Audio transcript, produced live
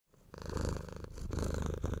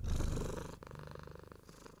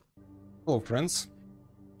Hello friends,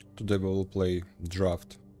 today we will play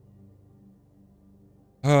Draft.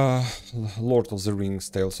 Lord of the Rings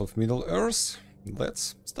Tales of Middle-earth.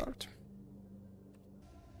 Let's start.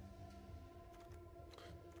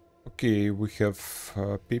 Okay, we have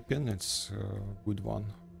Pippin, it's a good one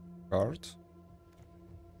card.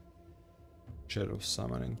 Shadow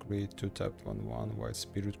Summoning, create 2 tapped 1/1 white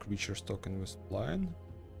spirit creatures token with flying.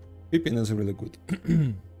 Pippin is really good.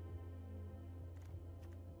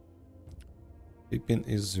 Pippin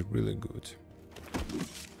is really good.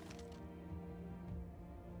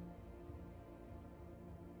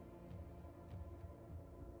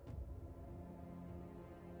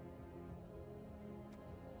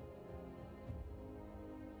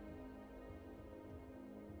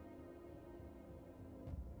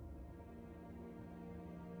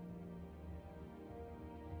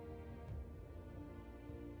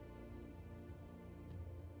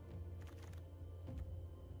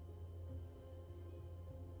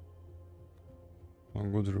 A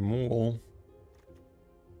good removal.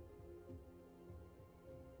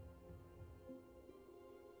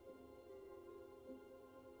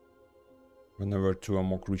 Whenever 2 or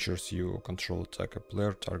more creatures you control attack a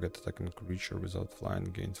player, target attacking creature without flying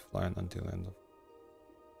gains flying until end of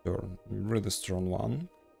turn. Really strong one.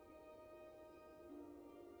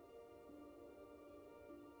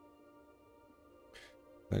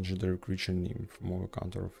 Legendary creature nymph, move a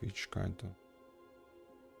counter of each kind of.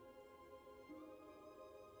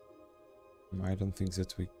 I don't think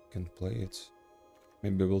that we can play it.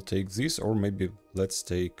 Maybe we'll take this, or maybe let's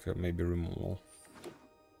take maybe removal.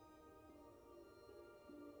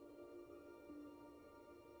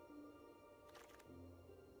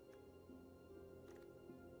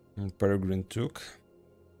 And Peregrin Took.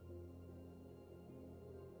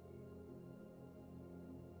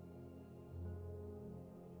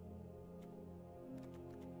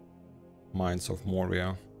 Mines of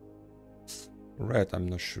Moria. Red, I'm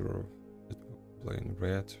not sure. Playing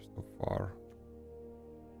red so far.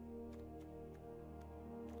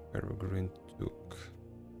 Peregrin Took.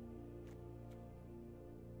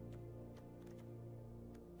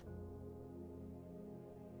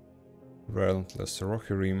 Relentless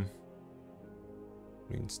Rohirrim.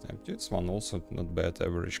 Green Stamp. It's one also not bad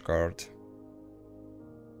average card.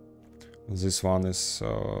 This one is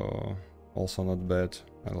also not bad.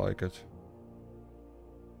 I like it.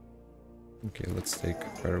 Okay, let's take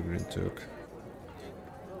Peregrin Took.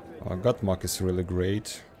 Gothmog is really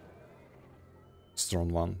great. Strong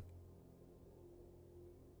one.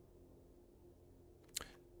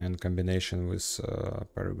 And combination with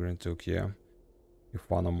Peregrin Took, yeah. If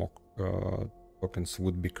one or more tokens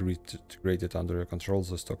would be created under your control,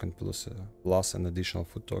 those token plus an additional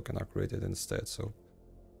food token are created instead. So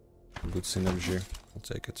good synergy. I'll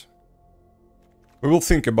take it. We will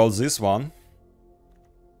think about this one.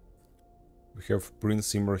 We have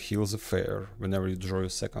Prince Imre Heals Affair. Whenever you draw a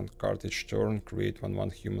second card each turn, create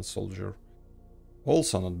 1/1 human soldier.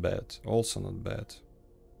 Also not bad. Also not bad.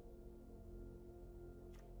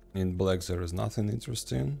 In black there is nothing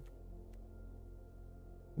interesting.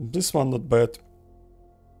 This one not bad.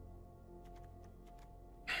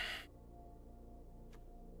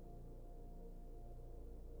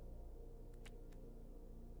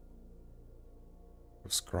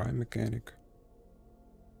 Scry mechanic.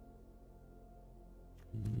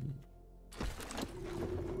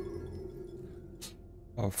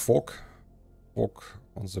 Fog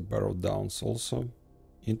on the Barrow Downs also.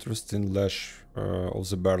 Interesting. Lash of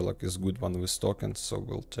the Balrog is good one with tokens, so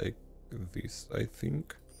we'll take this, I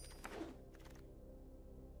think.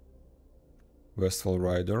 Westfall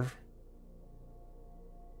Rider.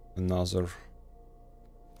 Another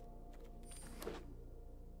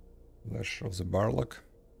Lash of the Balrog.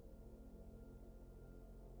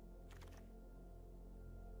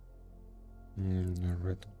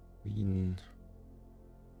 Red Queen.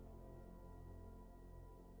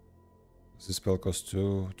 This spell costs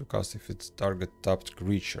 2 to cast if it's target tapped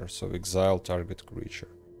creature, so exile target creature.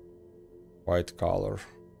 White color.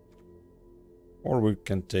 Or we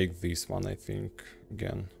can take this one, I think,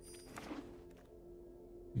 again.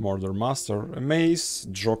 Mordor Muster. Amass,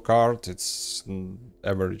 draw card, it's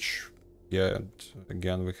average. Yeah, and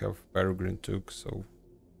again we have Peregrin Took, so...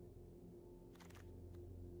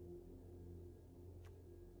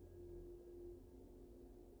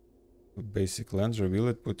 Basic land, reveal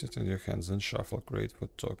it, put it in your hands and shuffle, create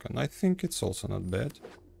food token. I think it's also not bad.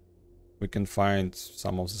 We can find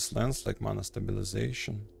some of these lands like mana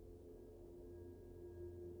stabilization.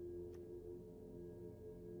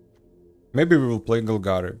 Maybe we will play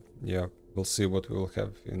Golgari. Yeah, we'll see what we will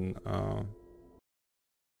have in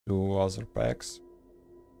 2 other packs.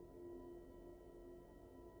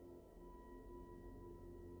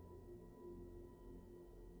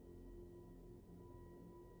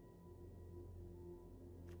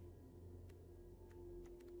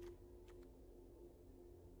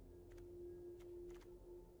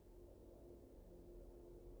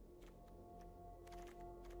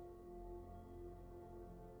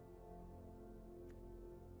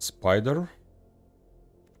 Spider.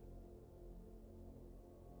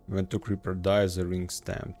 When two creeper dies, the ring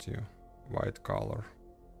stamped you. White color.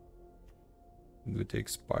 We take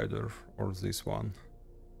spider or this one.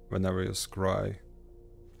 Whenever you scry.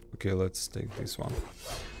 Okay, let's take this one.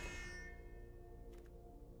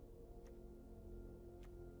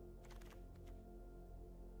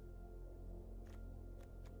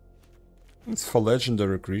 It's for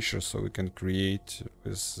legendary creatures, so we can create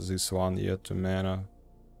with this one yet 2 mana.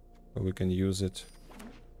 So we can use it.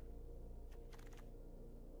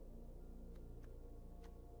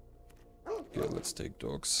 Okay, let's take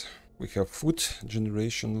dogs. We have food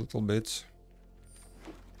generation a little bit.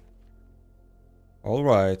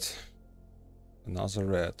 Alright. Another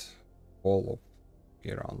red. All of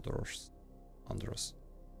here under us.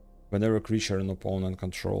 Whenever a creature an opponent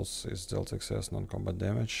controls is dealt excess non-combat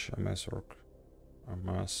damage, Amass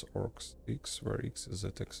Orc 6, where X is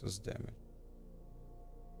at excess damage.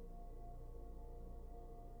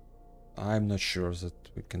 I'm not sure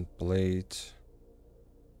that we can play it.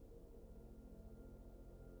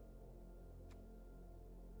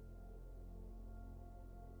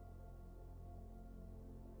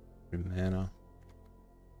 Mana.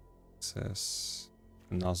 Says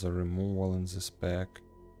another removal in this pack.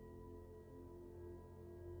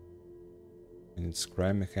 And it's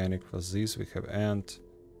crime mechanic for this. We have Ant.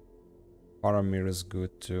 Faramir is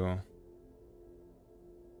good too.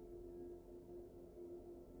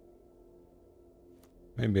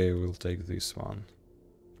 Maybe I will take this one.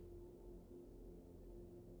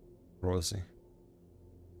 Rosie.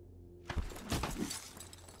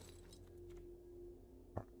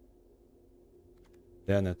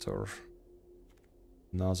 Denethor.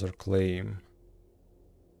 Another claim.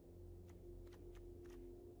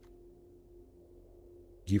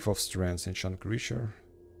 Gift of Strands, enchant creature.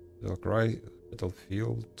 Delcry,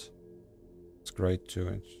 battlefield. Scry 2,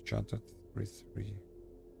 enchanted 3/3.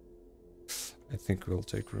 I think we'll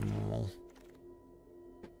take removal.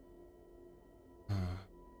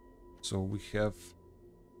 So we have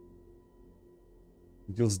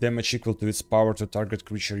deals damage equal to its power to target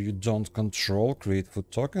creature you don't control. Create food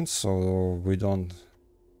tokens, so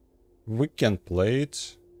we can play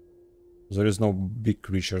it. There is no big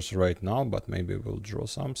creatures right now, but maybe we'll draw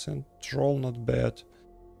something. Troll, not bad.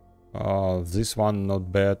 This one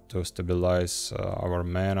not bad to stabilize our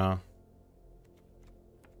mana.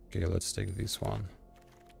 Okay, let's take this one.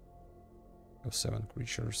 We have 7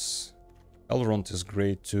 creatures. Elrond is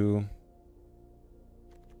great too.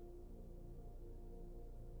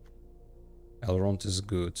 Elrond is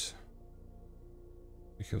good.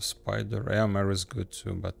 We have Spider. Eomer is good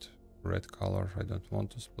too, but red color. I don't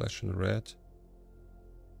want to splash in red.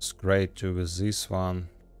 Scry 2 with this one.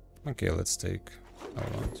 Okay, let's take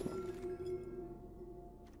Elrond.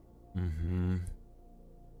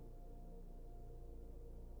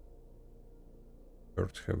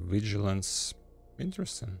 Bird have Vigilance.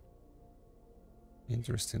 Interesting.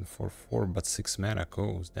 Interesting for 4, but 6 mana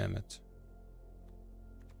goes, damn it.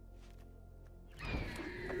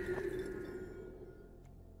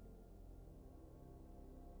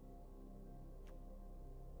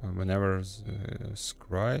 Whenever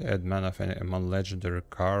scry, add mana of any among legendary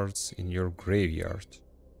cards in your graveyard.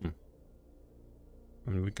 I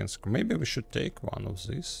mean, we can maybe we should take one of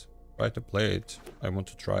these. Try to play it. I want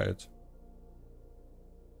to try it.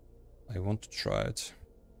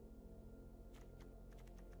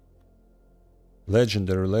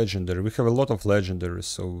 Legendary. We have a lot of legendaries,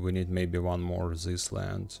 so we need maybe one more of this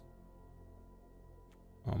land.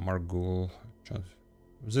 Morgul.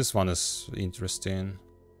 This one is interesting.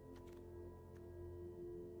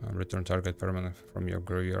 Return target permanent from your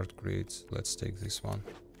graveyard creates. Let's take this one.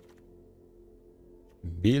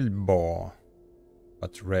 Bilbo.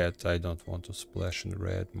 But red, I don't want to splash in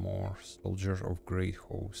red more. Soldier of Grey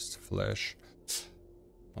Host, Flash.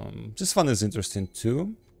 This one is interesting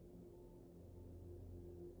too.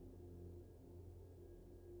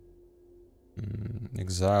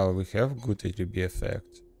 Exile, we have good ATB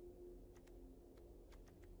effect.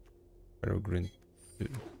 Peregrin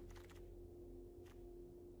Took.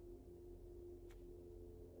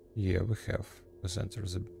 Yeah, we have. Let's enter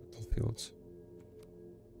the battlefield.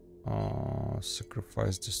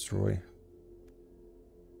 Sacrifice, destroy.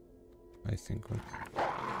 I think we'll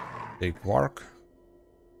take Warg.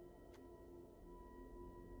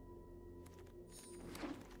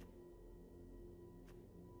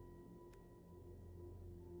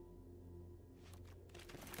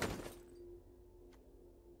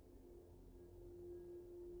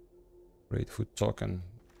 Great food token.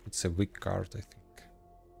 It's a weak card, I think.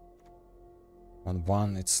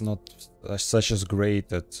 1/1, it's not such as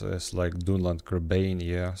great as like Dunland Kerbane,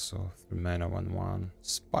 yeah, so 3 mana 1/1.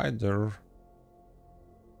 Spider.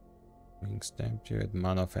 Being stamped you at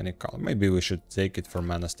mana of any color. Maybe we should take it for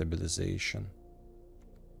mana stabilization.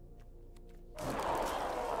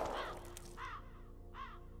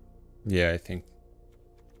 Yeah, I think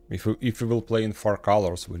if we will play in 4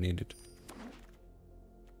 colors, we need it.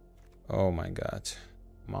 Oh my god.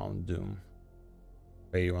 Mount Doom.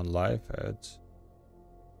 Pay 1 life, add.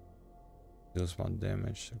 Deals 1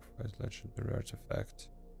 damage, sacrifice legendary artifact.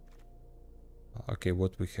 Okay,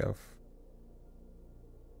 what we have?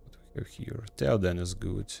 What we have here? Theoden is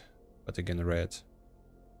good, but again red.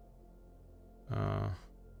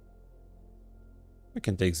 We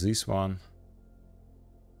can take this one.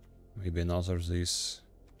 Maybe another this.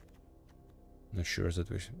 Not sure that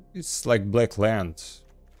we should. It's like black land.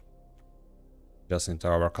 Just into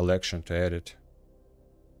our collection to add it.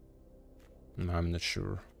 I'm not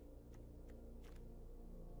sure.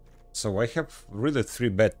 So I have really 3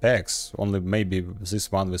 bad packs. Only maybe this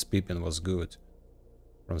one with Pippin was good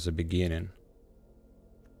from the beginning.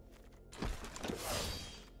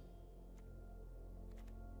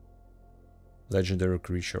 Legendary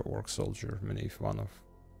creature, Orc Soldier. I mean, if one of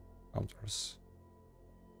counters.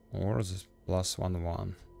 Or this plus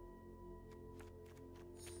 1/1.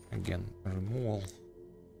 Again, removal.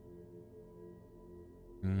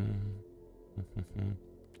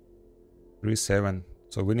 3/7.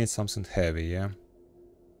 So we need something heavy, yeah?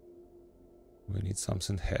 We need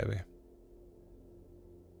something heavy.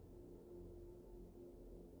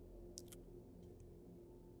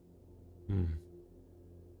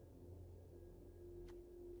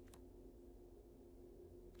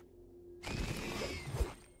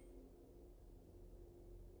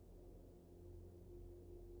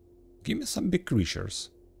 Give me some big creatures.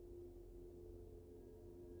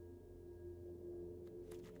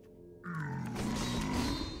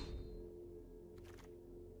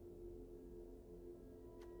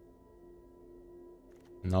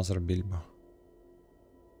 Another Bilbo.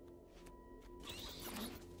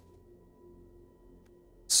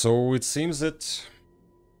 So it seems that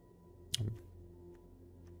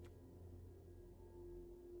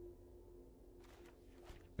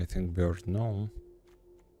I think Bird no.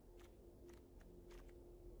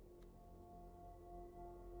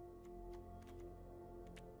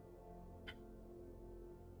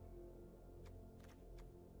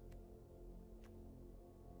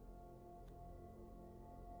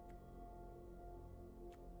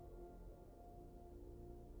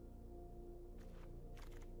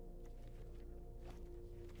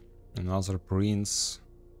 Another prince.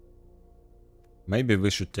 Maybe we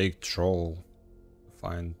should take Troll to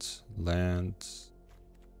find land.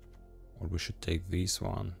 Or we should take this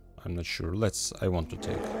one. I'm not sure. I want to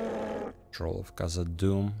take Troll of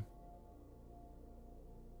Khazad-dum.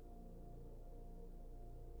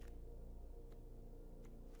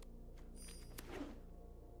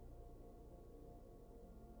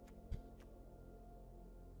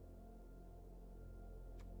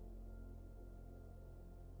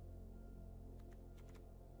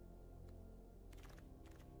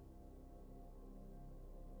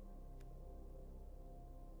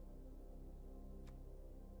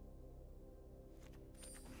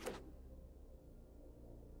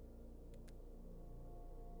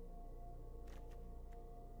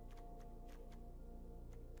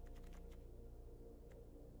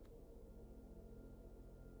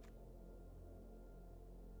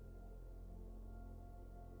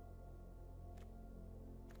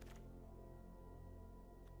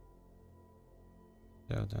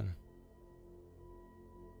 Yeah, then.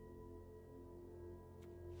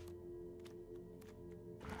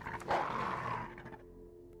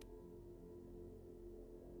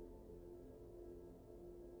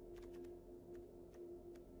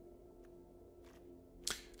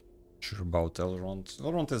 Sure about Elrond.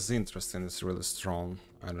 Elrond is interesting, it's really strong.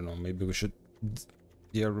 I don't know, maybe we should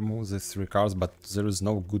remove these 3 cards, but there is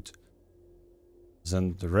no good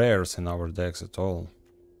than the rares in our decks at all.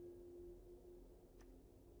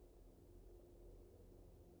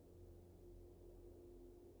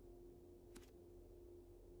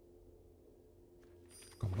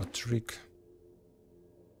 Combat trick.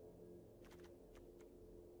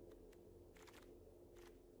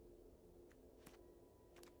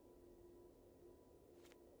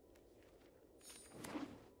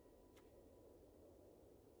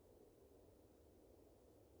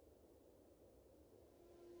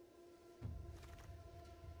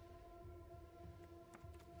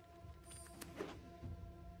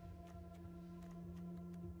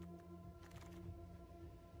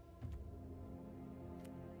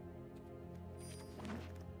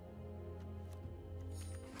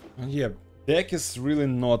 Yeah, deck is really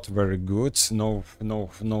not very good. No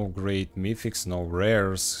great mythics, no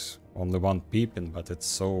rares. Only one Pippin, but it's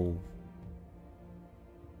so...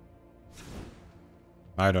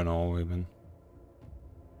 I don't know even.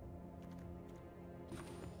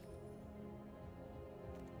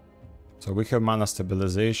 So we have mana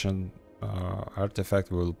stabilization.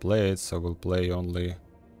 Artifact, we will play it, so we'll play only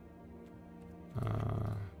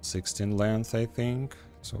 16 length, I think.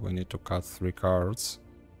 So we need to cut 3 cards.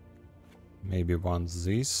 Maybe one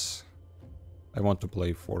this. I want to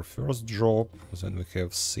play 4 first drop, then we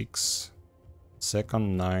have 6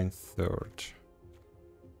 second, 9, third.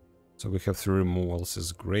 So we have 3 removals,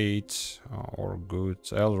 is great or good.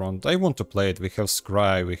 Elrond, I want to play it. We have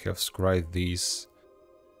Scry, we have Scry this.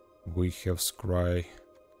 We have Scry.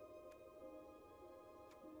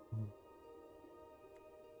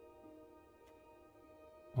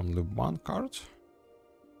 Only one card?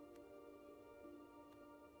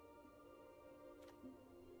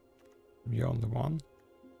 Yeah, only one.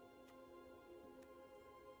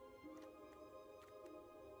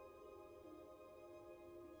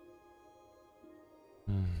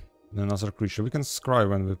 Another creature. We can scry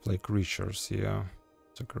when we play creatures, yeah.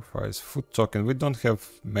 Sacrifice. Food token. We don't have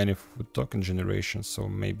many food token generations, so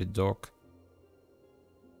maybe dog.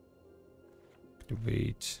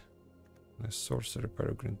 Activate. Nice sorcery,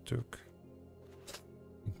 Peregrin Took.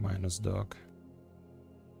 Minus dog.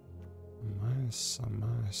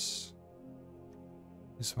 Amass.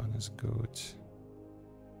 This one is good.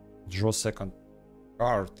 Draw second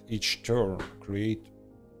card each turn. Create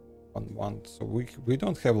one. So we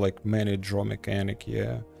don't have like many draw mechanic,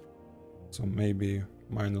 yeah. So maybe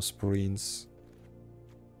minus prince.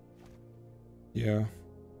 Yeah.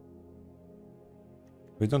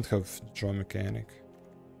 We don't have draw mechanic.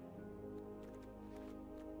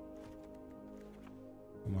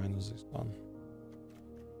 Minus this one.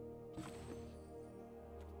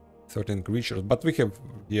 13 creatures, but we have,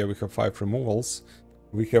 yeah, we have 5 removals.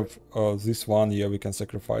 We have this one, yeah, we can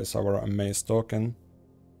sacrifice our Amass token.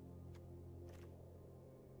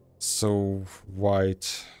 So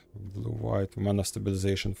white, blue, white, mana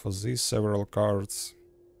stabilization for these several cards.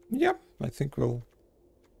 Yeah, I think we'll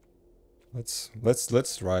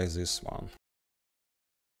let's try this one.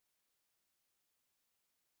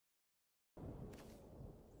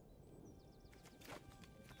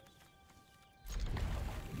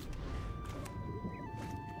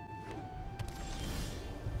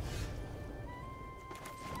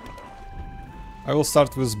 I will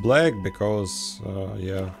start with black because,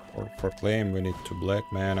 yeah, for claim we need 2 black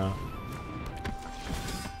mana.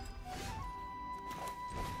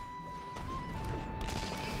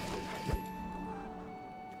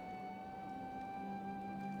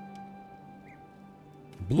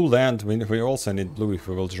 Blue land, we also need blue if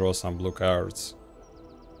we will draw some blue cards.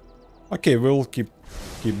 Okay, we'll keep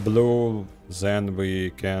blue, then we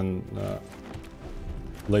can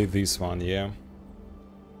play this one, yeah.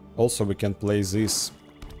 Also, we can play this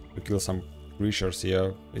to kill some creatures,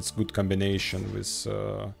 yeah. It's good combination with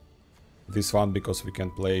this one because we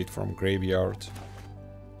can play it from graveyard.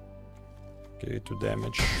 Okay, 2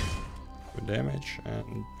 damage. 2 damage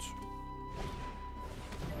and...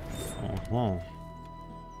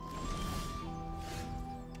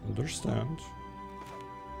 Understand.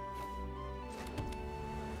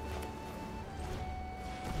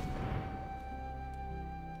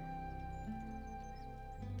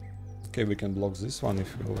 Okay, we can block this one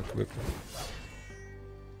if we'll equip it.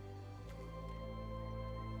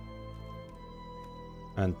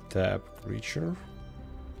 And tap creature.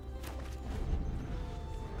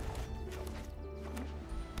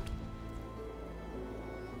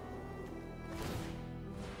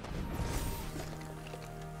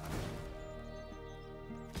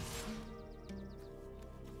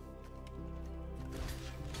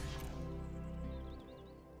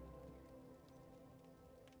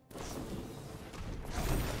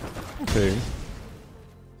 Okay.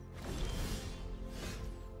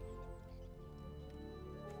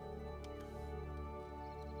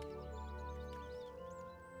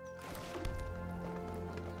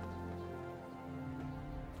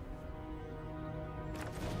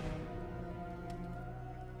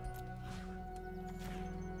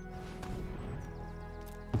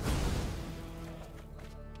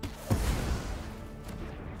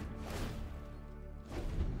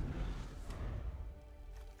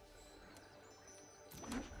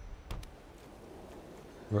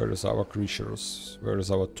 Where is our creatures? Where is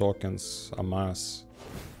our tokens? Amass.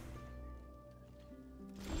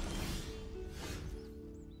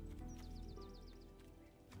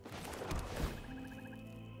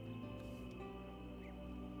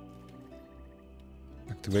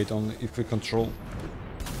 Activate only if we control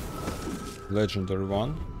legendary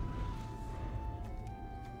one.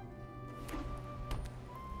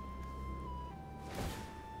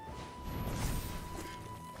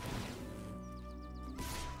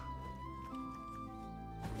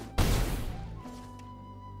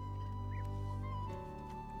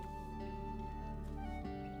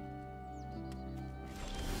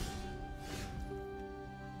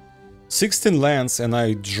 "16 lands and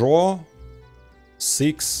I draw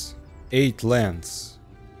 8 lands.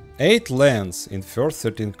 8 lands in first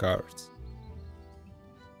 13 cards.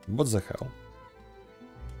 What the hell?"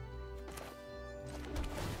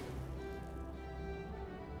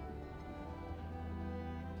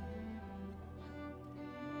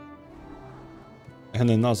 And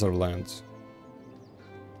another land.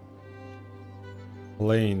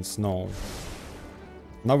 Plains, no.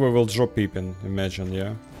 Now we will draw Pippin, imagine,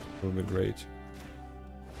 yeah? It will be great.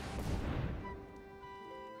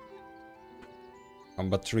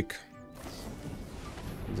 Combat trick.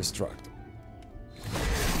 Distract.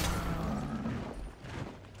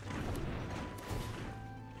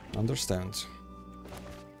 Understand.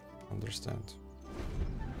 Understand.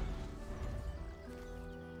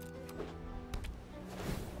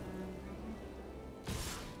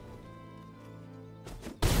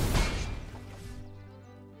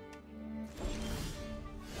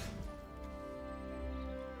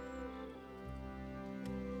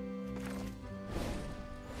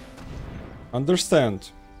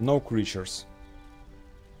 Understand. No creatures.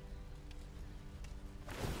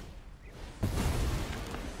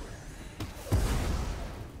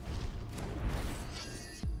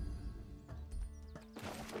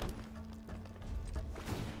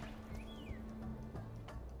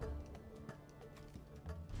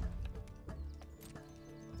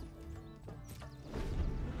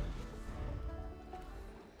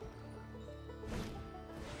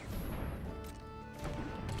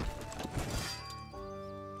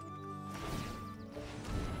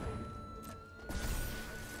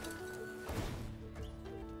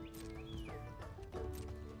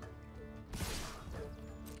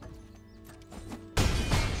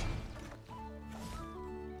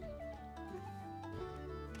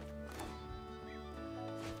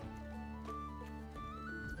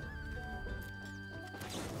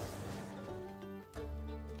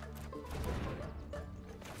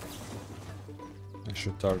 I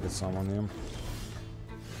should target someone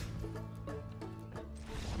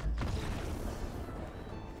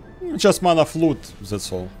here. Just mana flute,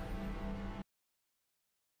 that's all.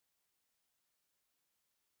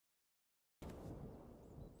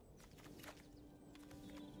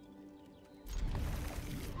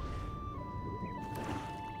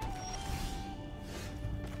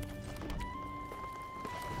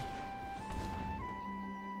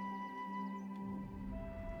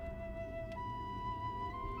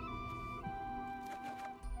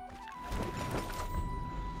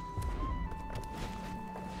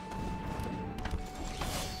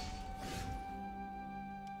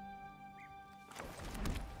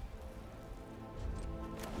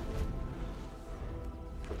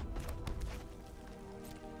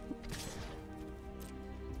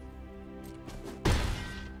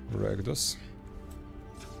 Rakdos.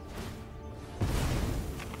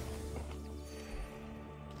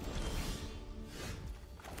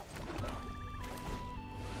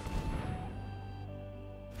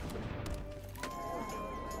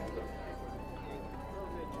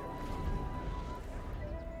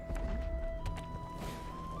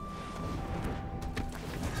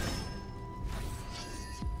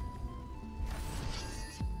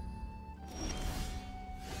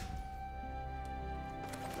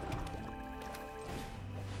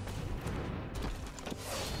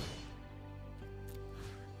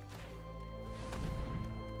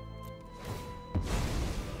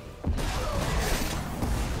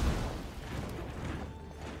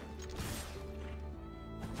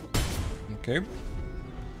 Okay.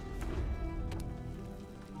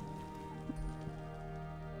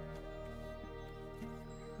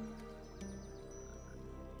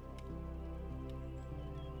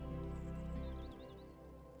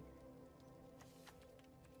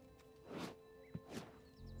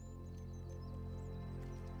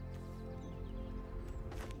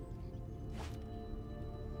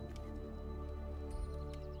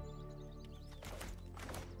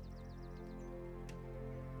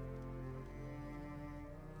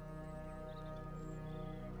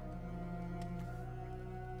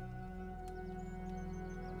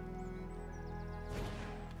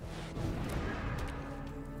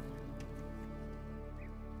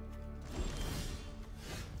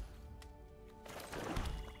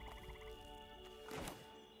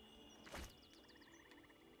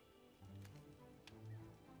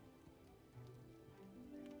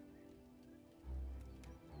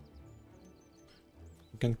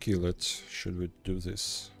 can kill it. Should we do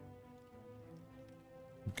this?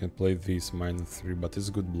 We can play this -3, but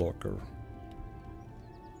it's good blocker.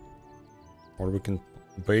 Or we can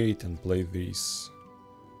bait and play this.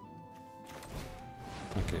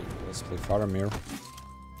 Okay, let's play Faramir.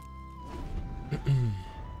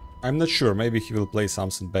 I'm not sure, maybe he will play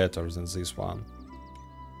something better than this one.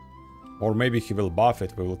 Or maybe he will buff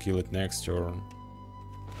it, we will kill it next turn.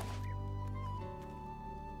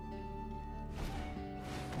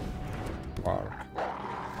 Warg.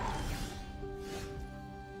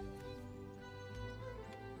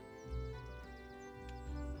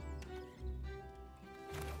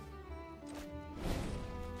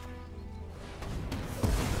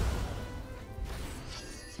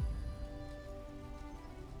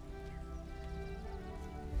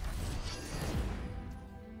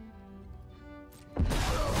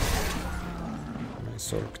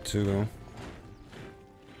 Sork 2.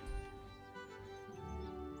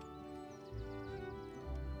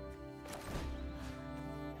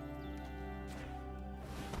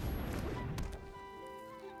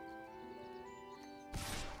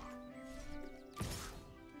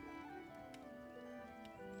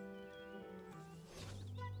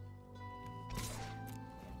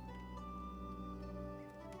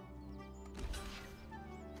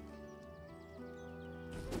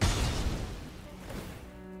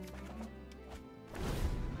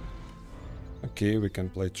 Okay, we can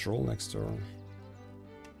play Troll next turn.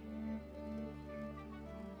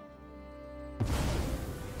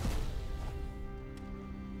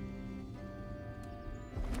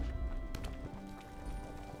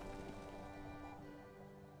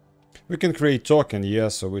 We can create token, yeah,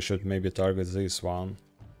 so we should maybe target this one.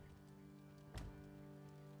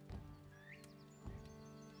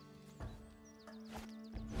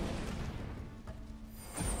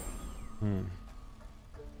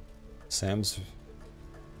 Sam's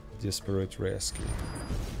Desperate Rescue.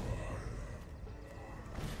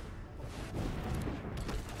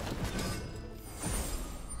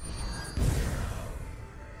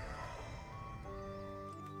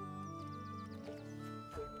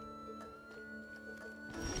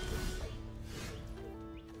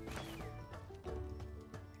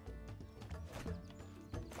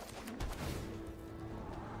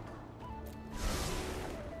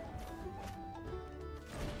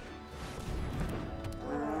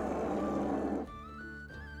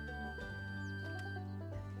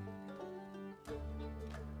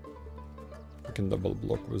 I can double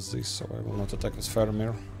block with this, so I will not attack with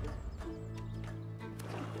Faramir.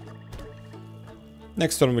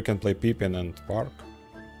 Next turn we can play Pippin and Park.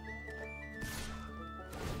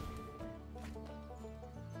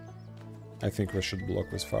 I think we should block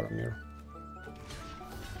with Faramir.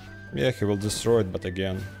 Yeah, he will destroy it, but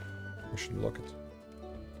again, we should block it.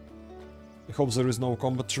 I hope there is no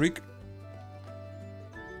combat trick.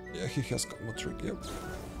 Yeah, he has combat trick, yep.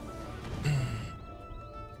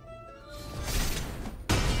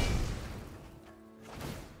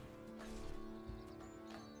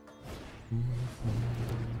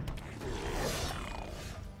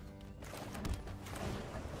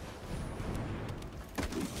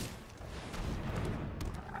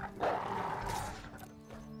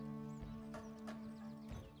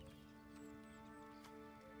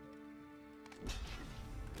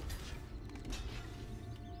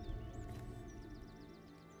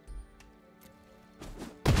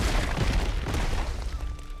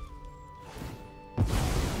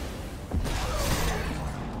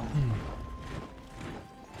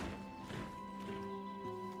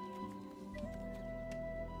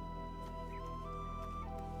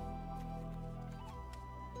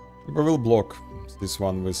 We will block this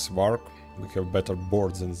one with Warg. We have better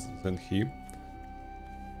boards than he.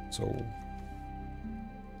 So...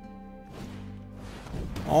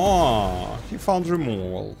 Ah, he found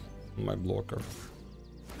removal on my blocker.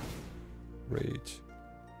 Great.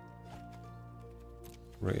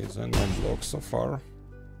 Great, and no block so far.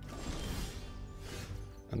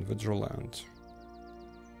 And withdraw land.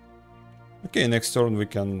 Okay, next turn we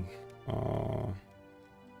can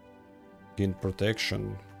gain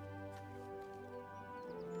protection.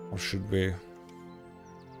 Or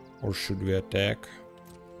should we attack?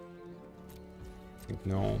 I think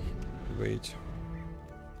no. Wait.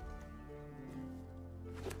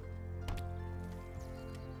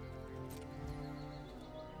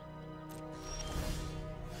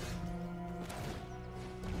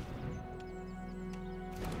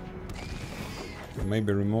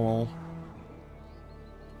 Maybe removal.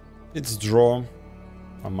 It's draw.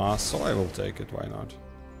 Amass, so I will take it, why not?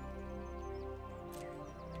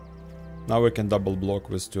 Now we can double block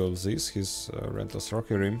with two of these, his Relentless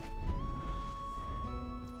Rocky Rim.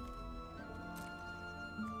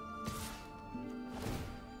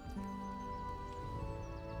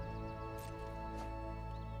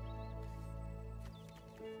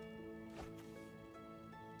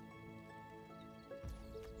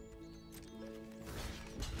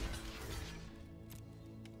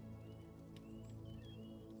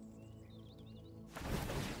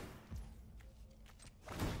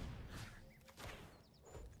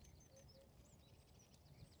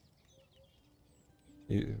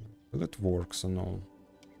 Will it work or no?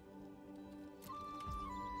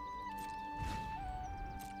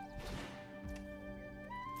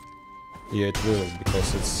 Yeah, it will,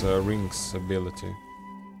 because it's Ring's ability.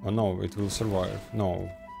 Oh no, it will survive. No.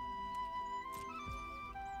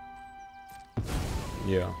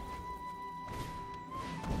 Yeah.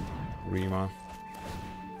 Rima.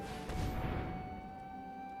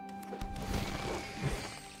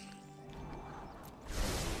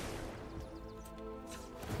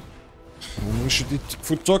 And we should eat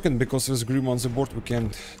food token, because with Grim on the board we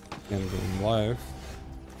can't go live.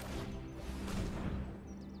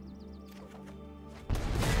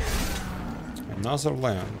 Another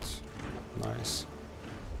land. Nice.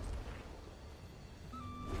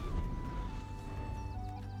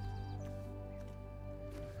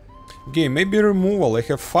 Okay, maybe removal. I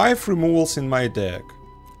have 5 removals in my deck.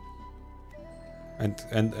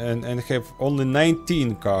 And have only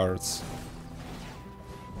 19 cards.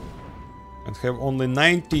 And have only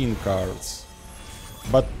 19 cards.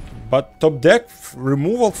 But top deck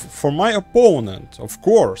removal for my opponent, of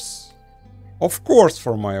course. Of course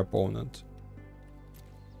for my opponent.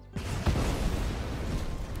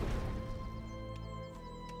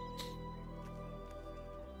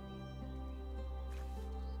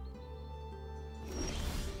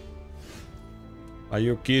 Are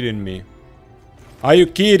you kidding me? Are you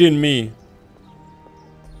kidding me?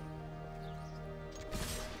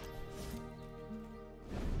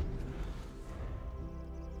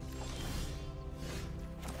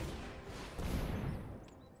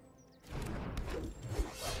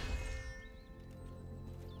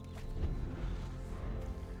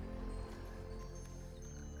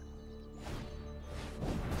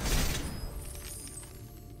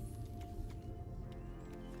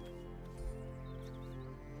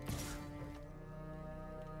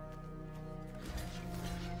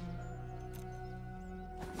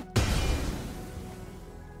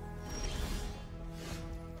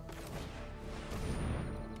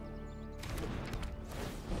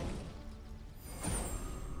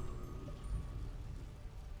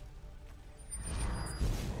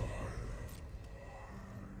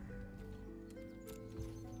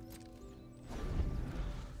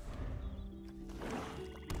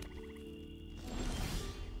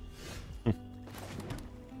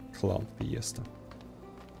 Clown Fiesta.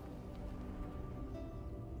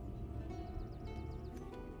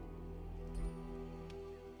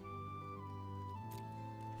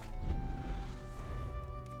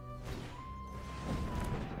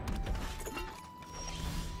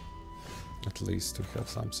 At least to have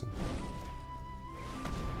something.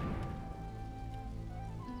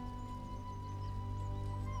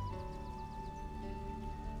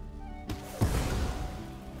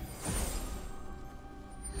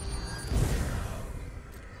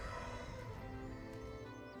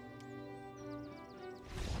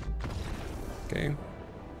 Okay.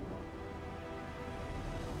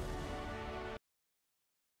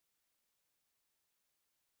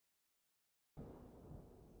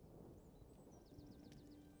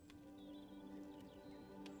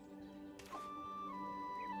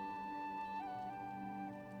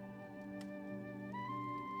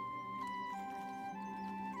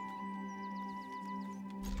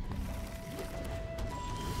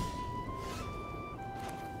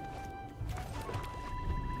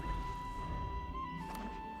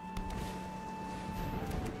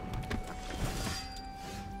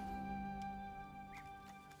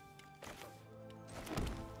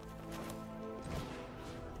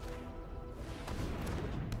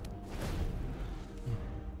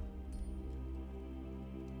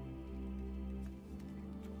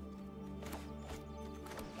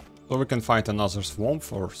 So we can find another swamp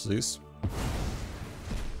for this.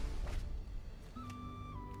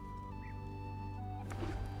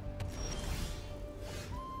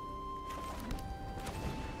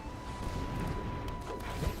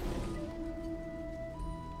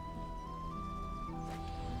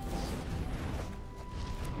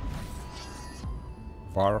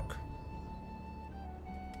 Vark.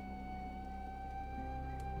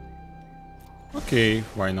 Okay,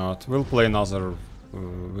 why not? We'll play another.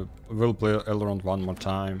 We'll play Elrond one more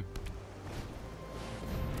time.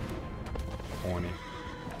 Oni.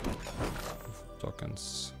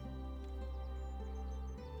 Tokens.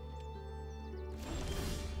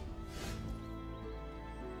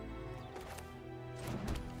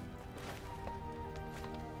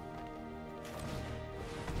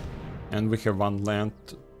 And we have one land.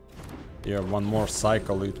 Yeah, one more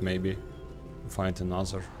cycle it maybe. Find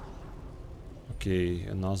another. Okay,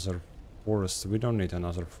 another forest. We don't need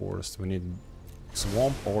another forest. We need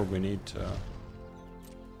swamp or we need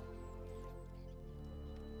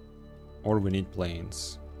Or we need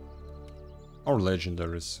planes. Or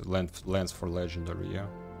legendaries. Lands for legendary, yeah.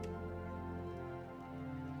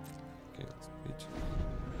 Okay, let's beat.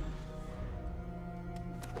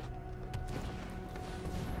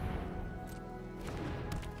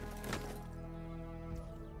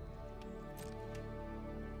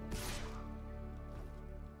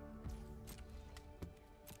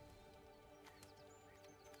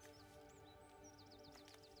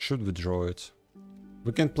 Should we draw it?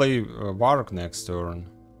 We can play Warg next turn.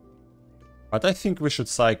 But I think we should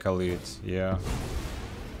cycle it, yeah.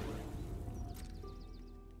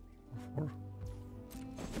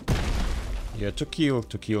 Yeah, to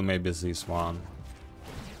kill maybe this one.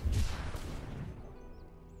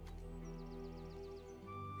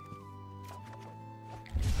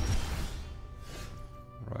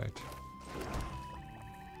 Right.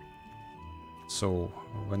 So,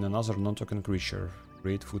 when another non-token creature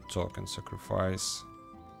create food token, sacrifice.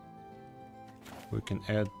 We can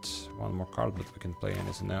add one more card, but we can play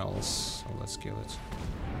anything else. So let's kill it.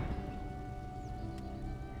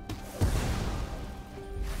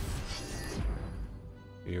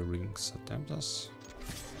 Earrings attempt us.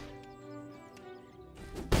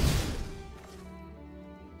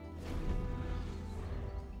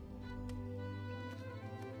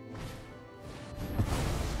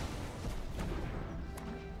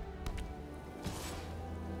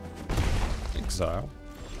 Exile.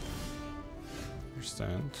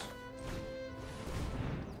 Understand.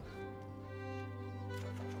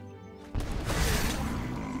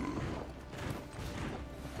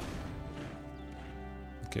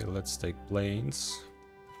 Okay, let's take planes.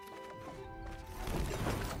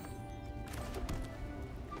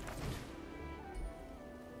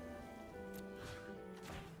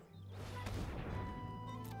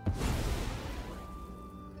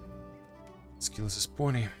 Let's kill this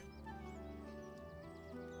pony.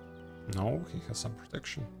 No, he has some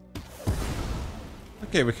protection.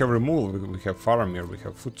 Okay, we have removal, we have Faramir, we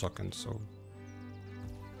have food token, so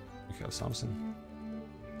we have something.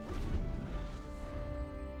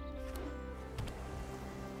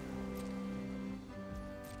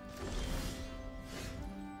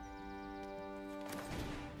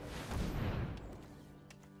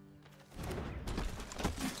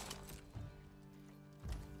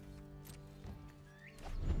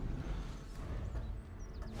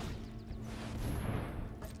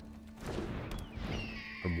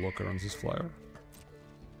 Blocker on this flyer.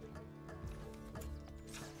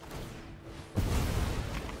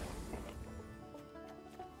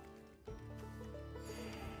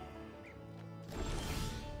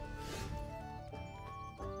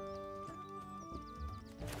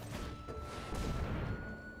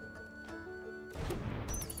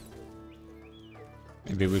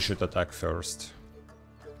 Maybe we should attack first.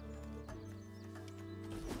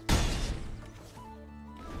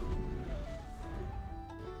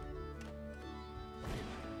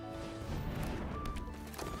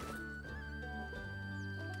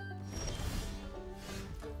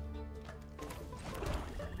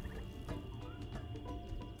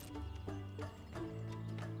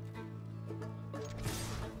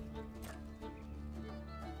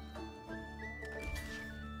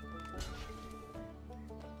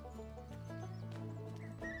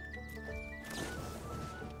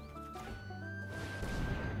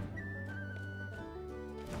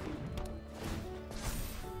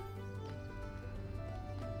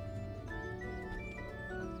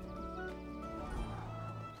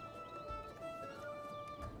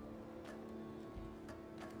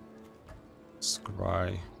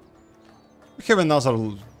 Scry. We have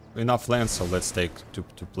enough lands, so let's take two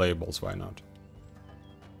playables, why not?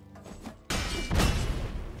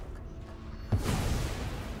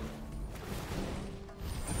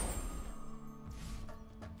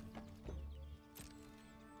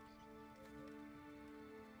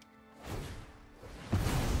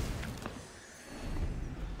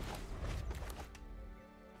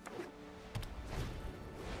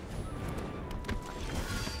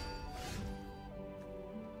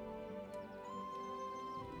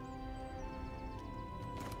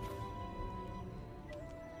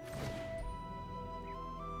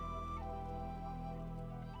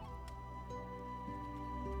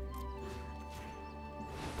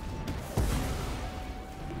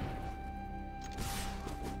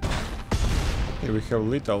 Okay, we have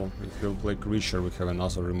little. If you play creature, we have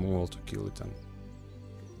another removal to kill it and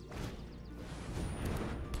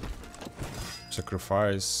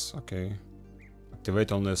sacrifice. Okay,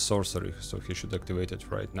 activate only a sorcery, so he should activate it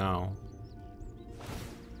right now.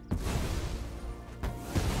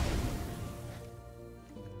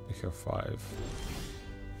 We have 5.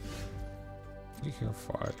 We have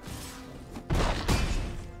 5.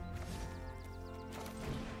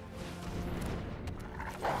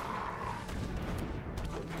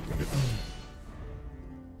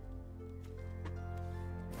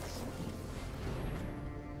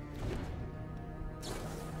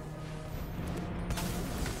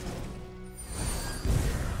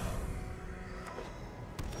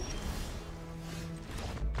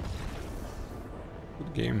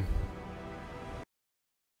 game.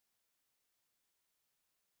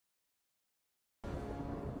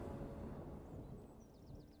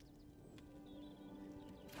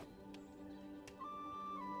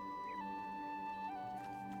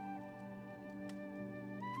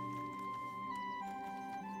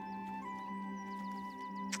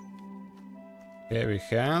 Heavy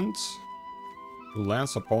hand. 2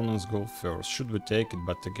 lands, opponents go first. Should we take it?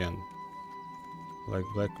 But again, like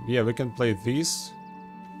black. Yeah, we can play this.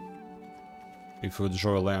 If we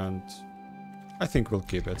draw a land, I think we'll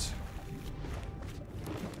keep it.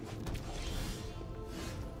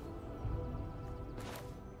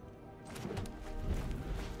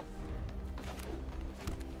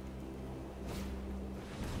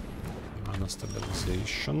 Mana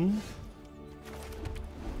stabilization.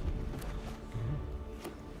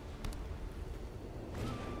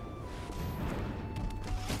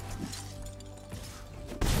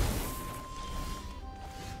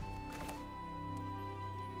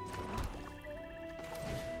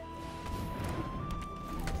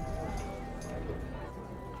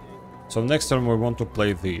 So next turn we want to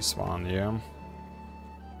play this one, yeah?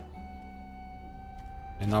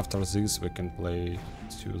 And after this we can play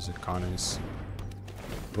Stew the Coneys.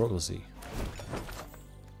 Rosie.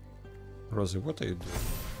 Rosie, what are you doing?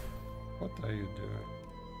 What are you doing?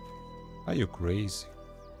 Are you crazy?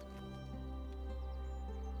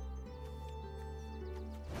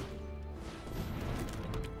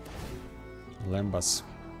 Lembas.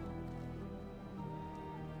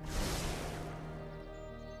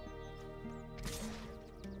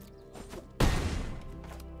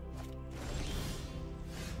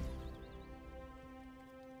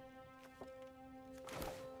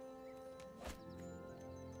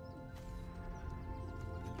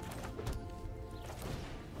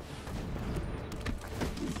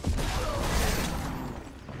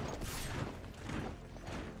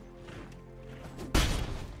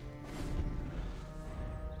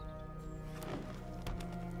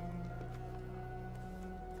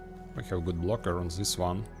 We have good blocker on this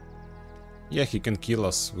one. Yeah, he can kill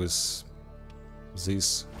us with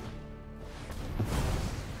this.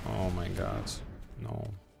 Oh my god. No.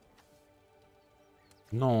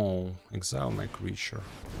 No. Exile my creature.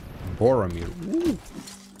 Boromir. Woo!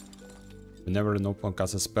 Whenever an opponent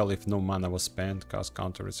casts a spell, if no mana was spent, cast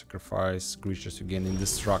counter and sacrifice creatures again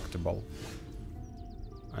indestructible.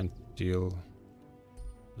 Until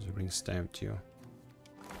the ring stamped you.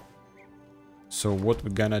 So what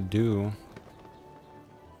we're gonna do,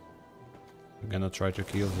 we're gonna try to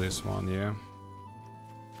kill this one, yeah?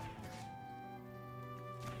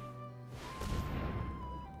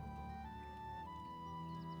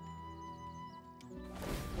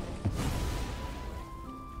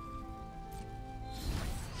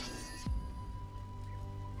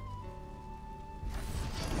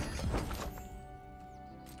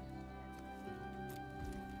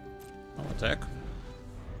 No attack.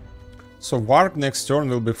 So Warg next turn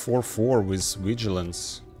will be 4/4 with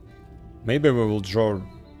Vigilance. Maybe we will draw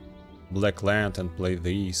Black Land and play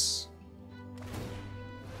these.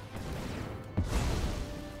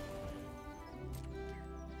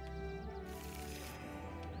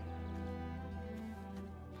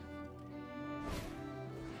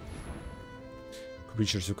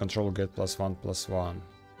 Creatures you control get +1/+1.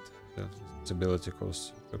 The ability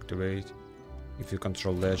cost to activate. If you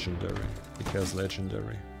control Legendary, it has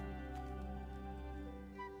Legendary.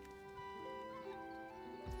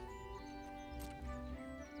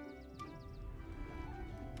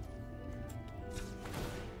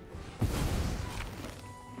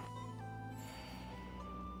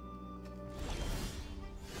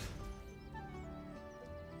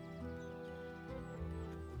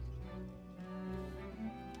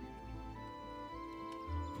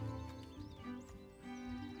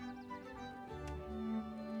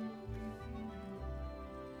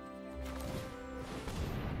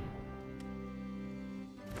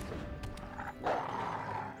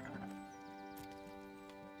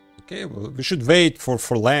 Okay, well, we should wait for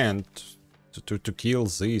land to kill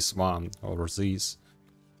this one or these.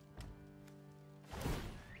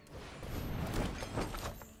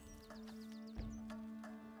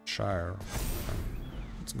 Shire.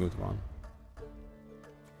 It's a good one.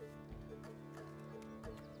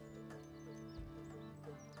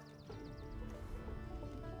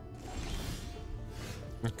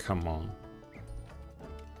 Come on.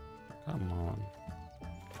 Come on.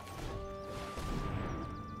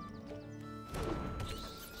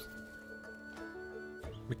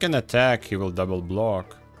 We can attack, he will double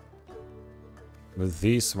block. With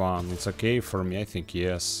this one, it's okay for me, I think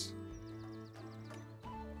yes.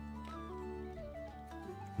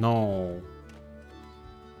 No.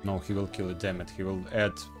 No, he will kill it, damn it. He will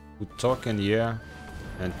add food token, yeah.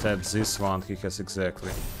 And tap this one, he has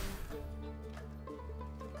exactly.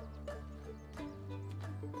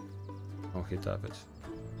 Oh, he tap it.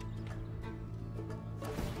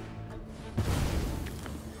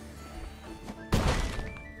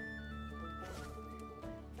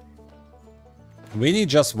 We need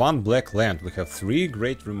just one black land. We have 3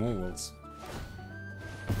 great removals.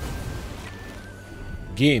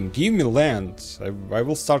 Game, give me land. I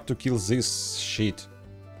will start to kill this shit.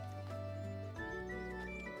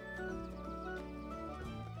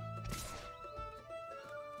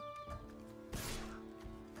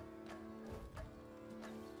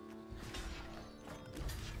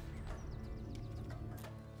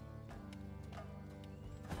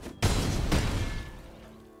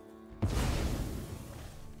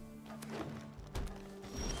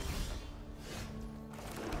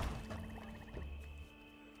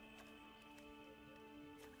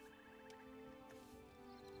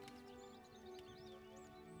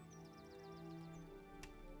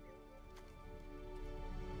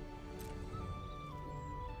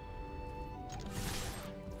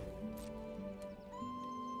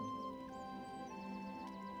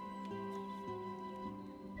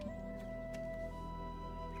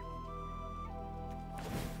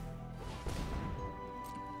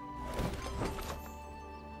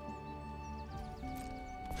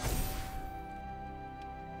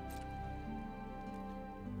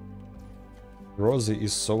 Rosie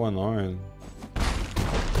is so annoying.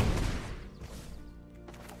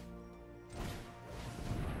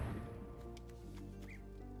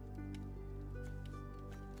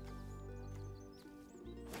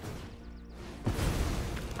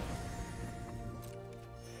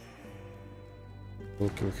 We'll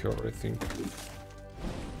kill her, I think.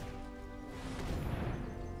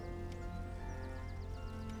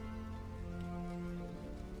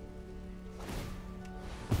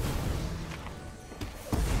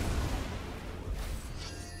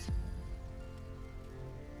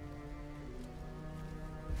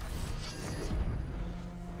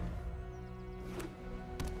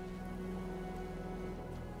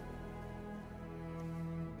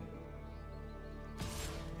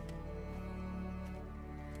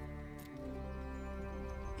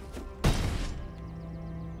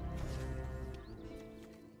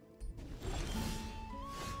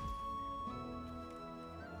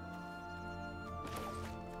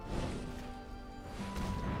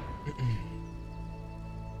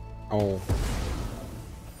 Oh.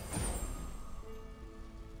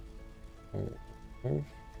 Oh.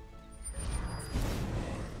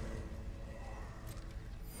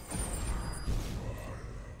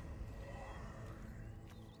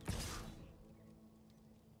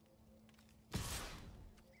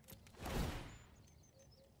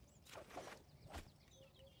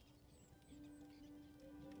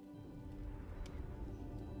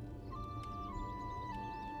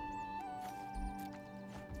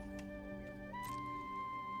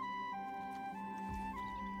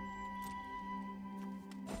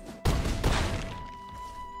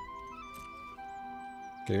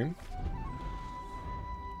 Okay.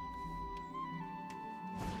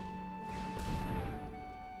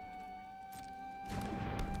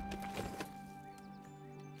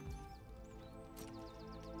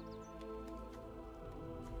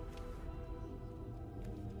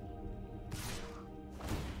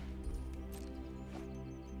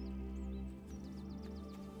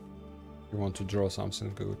 You want to draw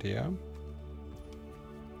something good, yeah?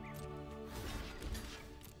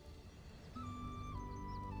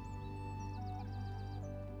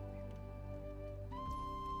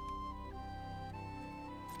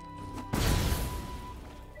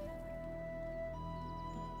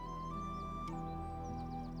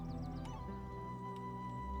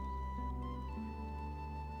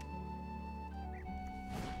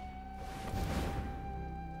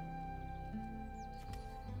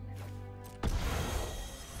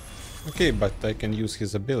 Okay, but I can use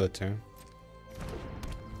his ability.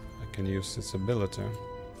 I can use his ability.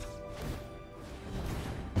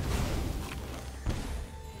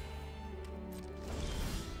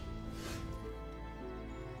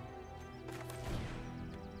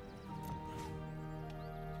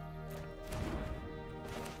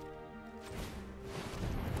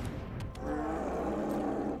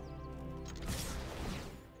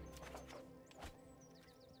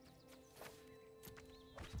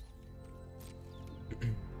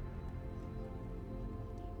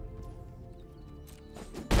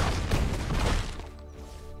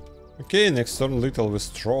 Okay, next turn little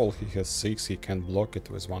with Troll, he has 6, he can block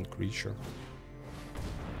it with 1 creature.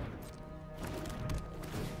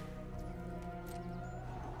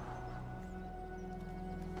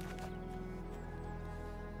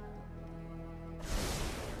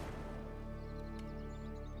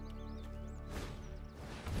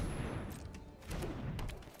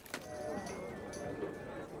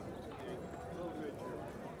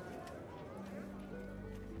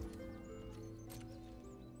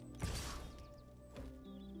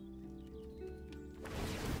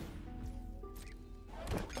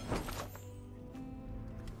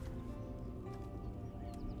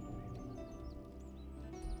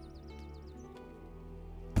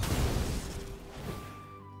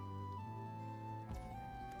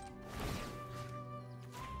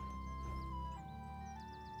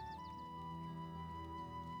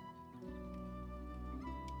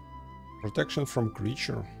 Protection from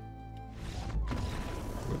creature.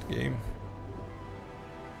 Good game.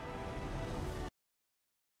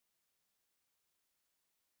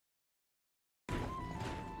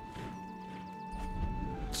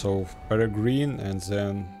 So Peregrin and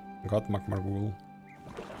then Gothmog Morgul.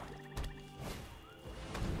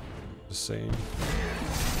 The same.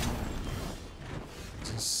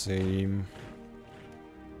 The same.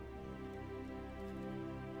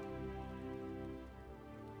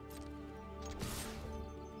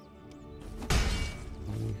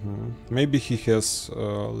 Maybe he has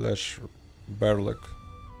Lash Barlock.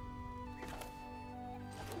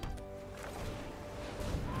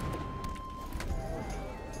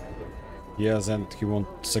 Yes, and he won't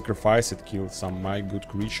sacrifice it, kill some my good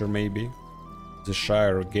creature maybe. The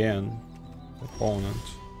Shire again. Opponent.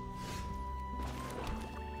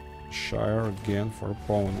 Shire again for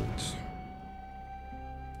opponent.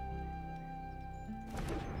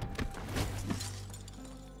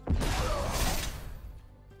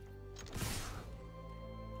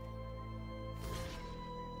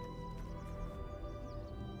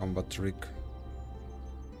 Combat trick.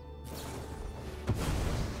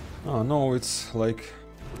 Oh no, it's like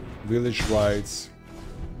village rights.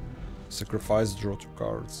 Sacrifice, draw 2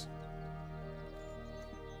 cards.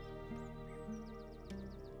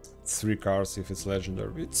 3 cards if it's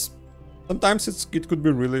legendary. It's sometimes it could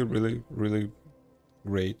be really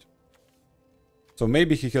great. So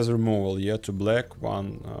maybe he has removal, yeah, to black,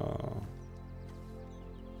 one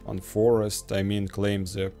forest, I mean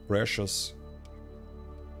claims the precious.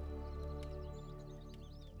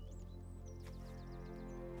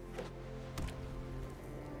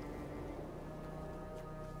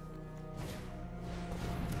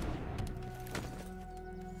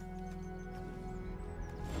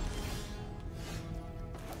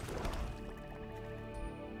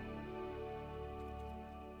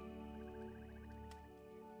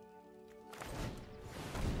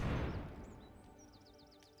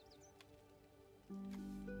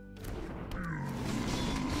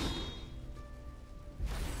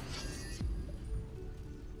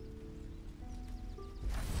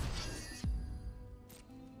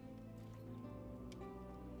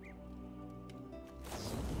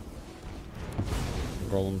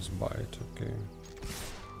 Golem's Bite, okay.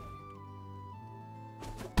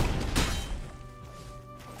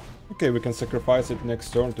 Okay, we can sacrifice it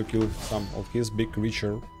next turn to kill some of his big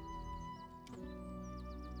creature.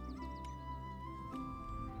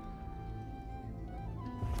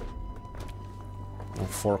 Oh,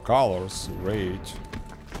 4 colors, great.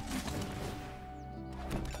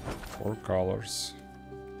 4 colors.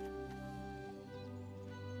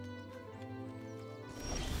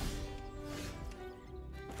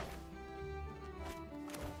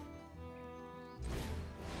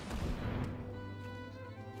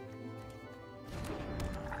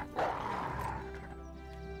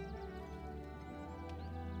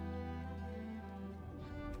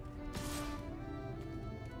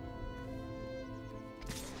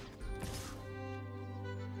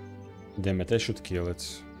 Damn it, I should kill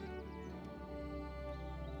it.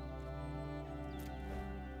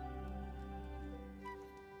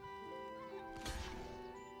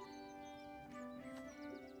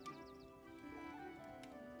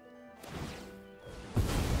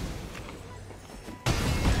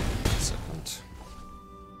 Second.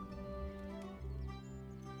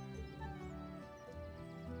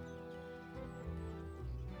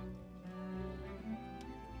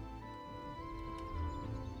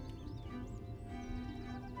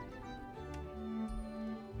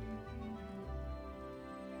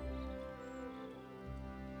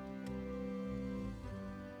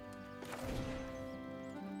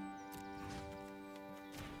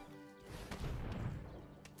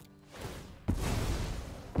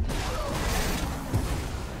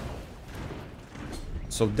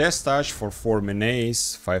 So Death Touch for 4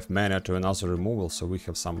 menace, 5 mana to another removal, so we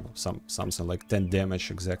have something like 10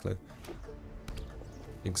 damage exactly.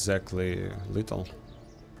 Exactly little.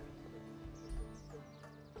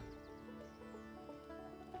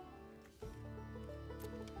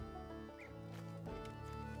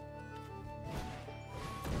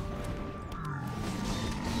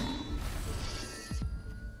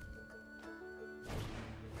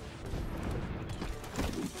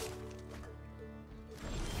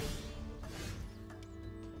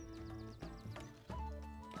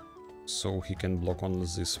 So he can block only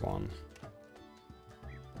this one.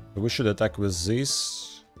 We should attack with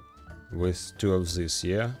this, with 2 of this,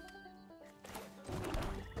 yeah?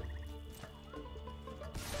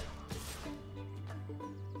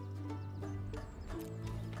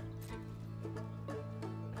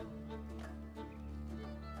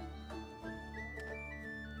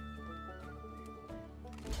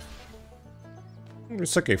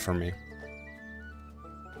 It's okay for me.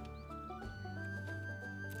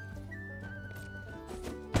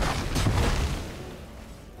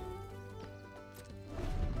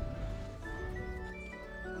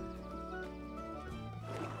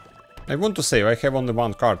 I want to save. I have only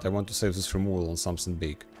one card. I want to save this removal on something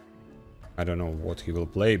big. I don't know what he will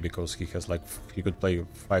play, because he has like... he could play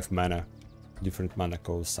 5 mana. Different mana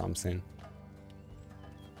cost something.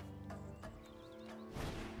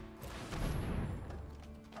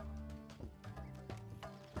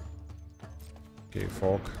 Okay,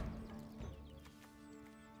 fog.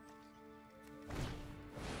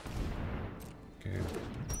 Okay.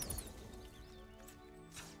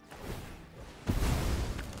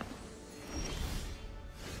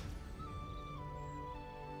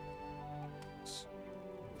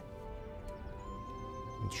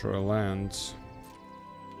 Control lands.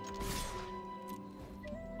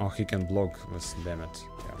 Oh, he can block with, damn it.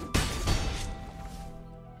 Yeah.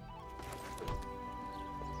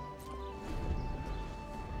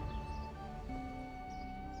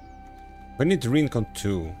 We need Rincon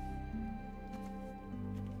 2.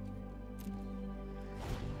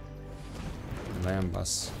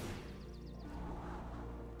 Lambas.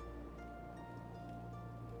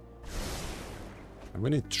 We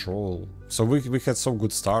need Troll. So we had so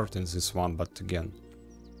good start in this one, but again,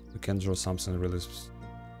 we can draw something really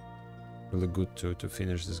good to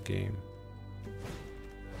finish this game.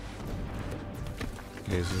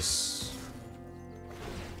 Okay, this...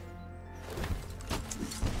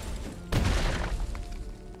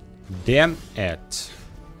 Damn it.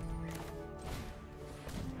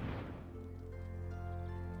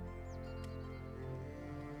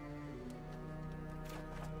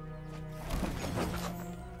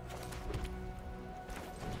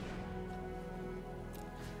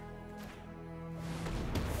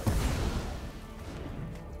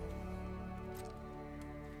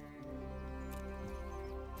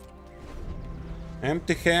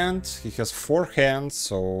 Empty hand, he has 4 hands,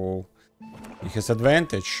 so he has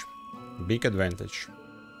advantage. Big advantage.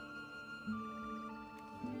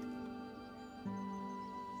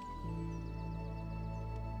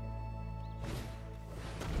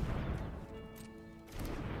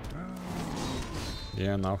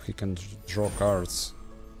 Yeah, now he can draw cards.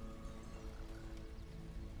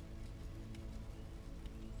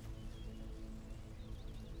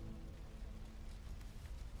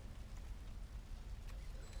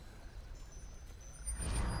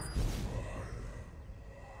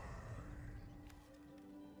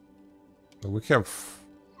 We have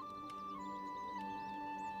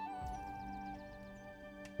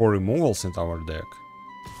 4 removals in our deck.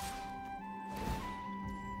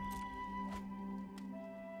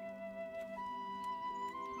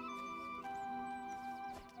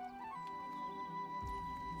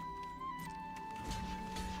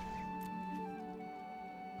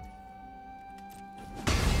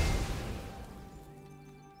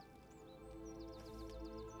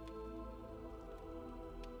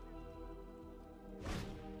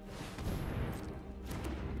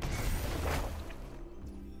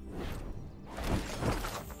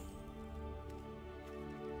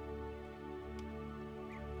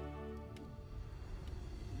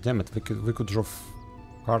 Damn it, we could draw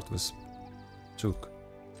card with Took.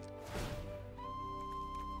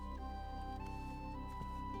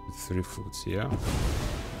 With 3 foots, yeah.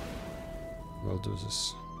 We'll do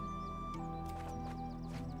this.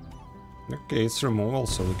 Okay, it's removal,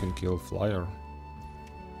 so we can kill Flyer.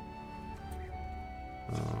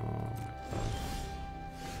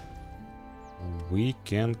 We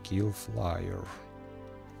can kill Flyer.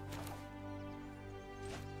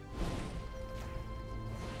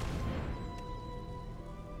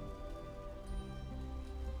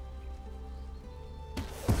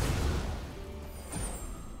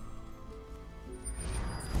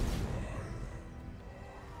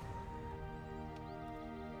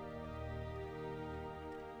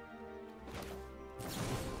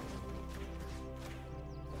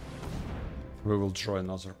 We will draw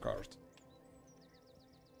another card.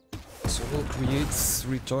 So we'll create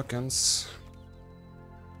 3 tokens.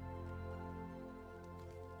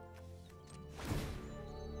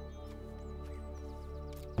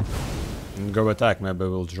 And go attack, maybe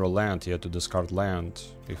we'll draw land here to discard land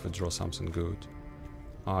if we draw something good.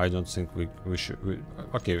 I don't think we should...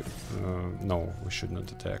 okay, no, we should not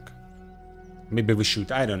attack. Maybe we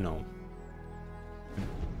should, I don't know.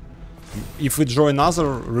 If we draw another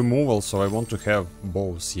removal, so I want to have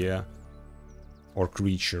both, yeah? Or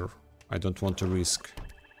creature. I don't want to risk.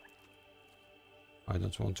 I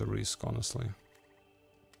don't want to risk, honestly.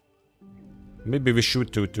 Maybe we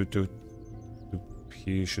should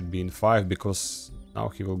he should be in 5, because Now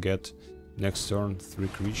he will get next turn 3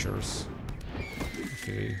 creatures.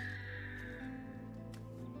 Okay.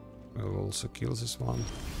 We'll also kill this one.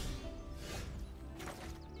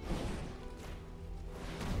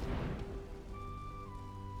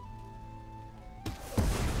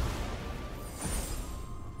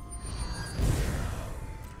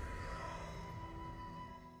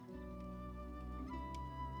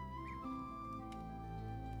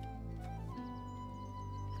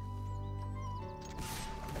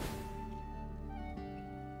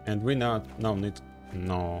 And we now need...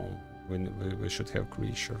 No, we should have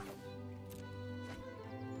creature.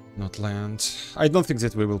 Not land. I don't think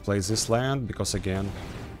that we will play this land, because again,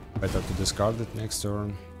 better to discard it next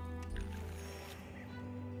turn.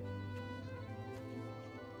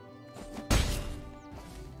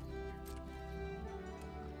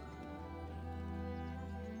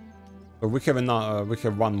 But we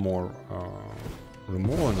have one more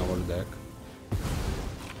removal in our deck.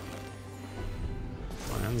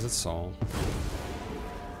 And that's all.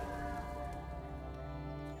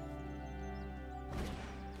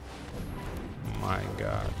 My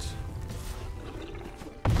god.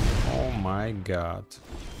 Oh my god.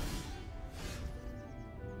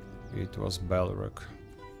 It was Balrog.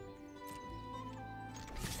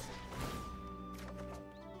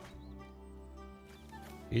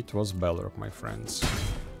 It was Balrog, my friends.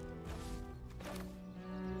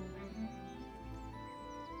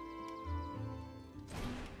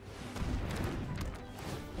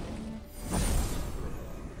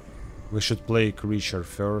 We should play creature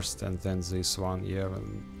first and then this one, yeah,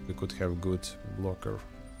 we could have good blocker.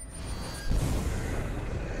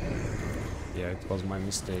 Yeah, it was my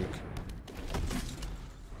mistake.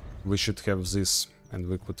 We should have this and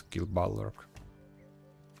we could kill Balrog.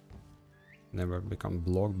 Never become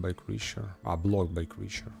blocked by creature. Ah, blocked by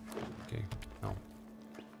creature. Okay, no.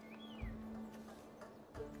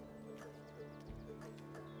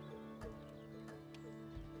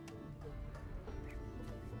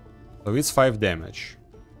 So it's 5 damage.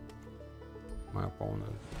 My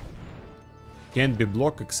opponent. Can't be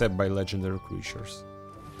blocked except by legendary creatures.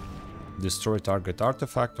 Destroy target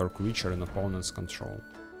artifact or creature in opponent's control.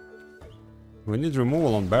 We need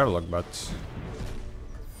removal on Balrog, but...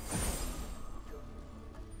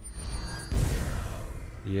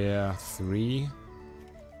 yeah, 3.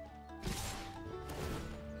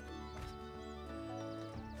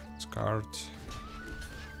 Discard.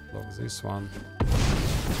 Block this one.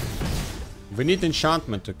 We need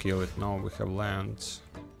enchantment to kill it. No, we have land.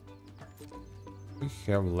 We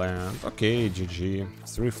have land. Okay, GG.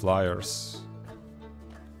 3 flyers.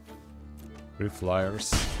 3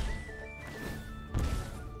 flyers.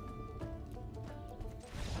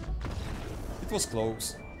 It was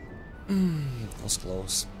close. It was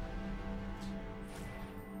close.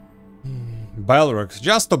 Balrog.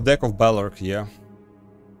 Just top deck of Balrog, yeah.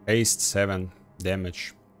 Haste 7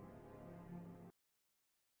 damage.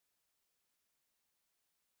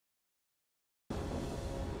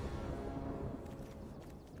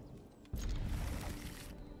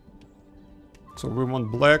 So we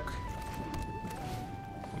want black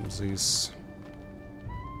from this.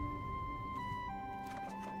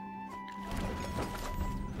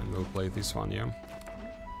 And we'll play this one, yeah.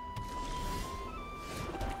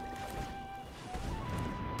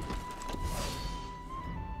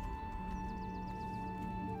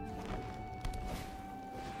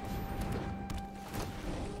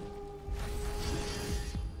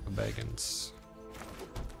 Baggins.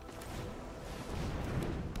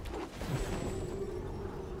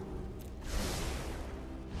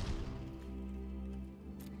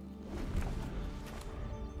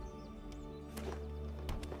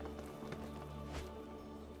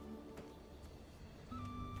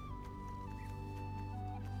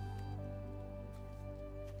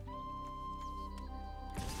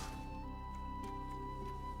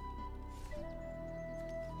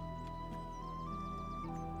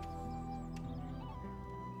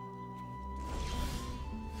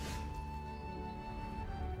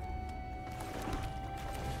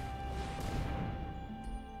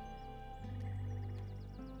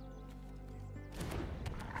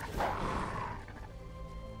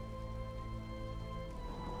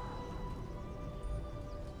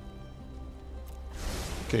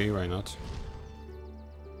 Okay, why not?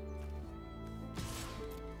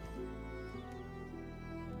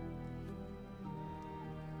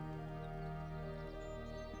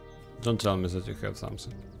 Don't tell me that you have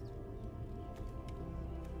something.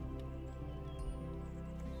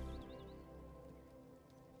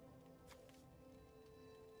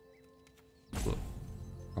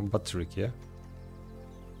 Combat trick, yeah?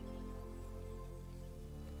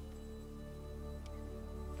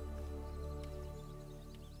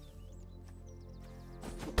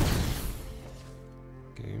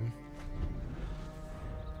 Okay.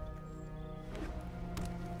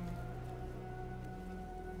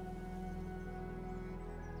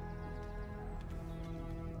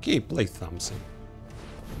 Okay, play something.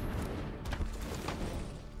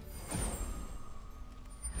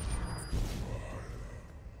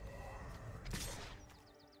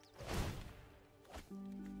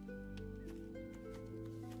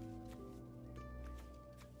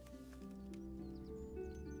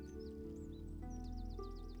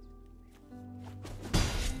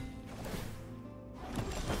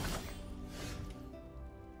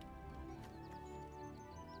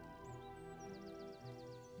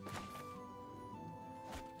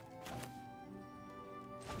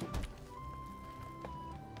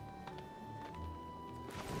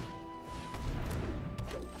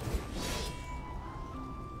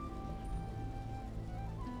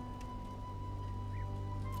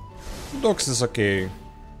 Dogs is okay.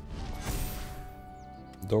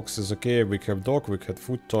 Dogs is okay. We have dog, we had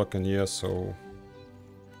food token, yeah, so...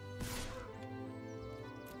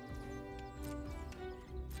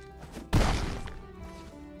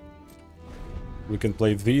 We can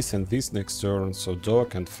play this and this next turn, so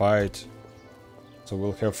dog and fight. So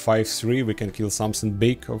we'll have 5-3, we can kill something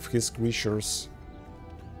big of his creatures.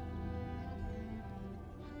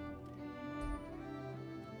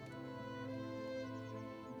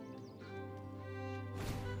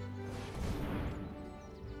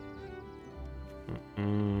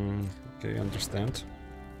 Okay, understand.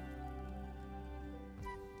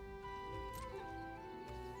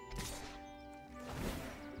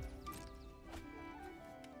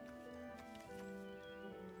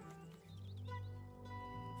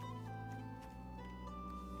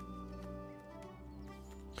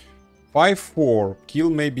 Five, 4,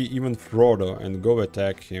 kill maybe even Frodo and go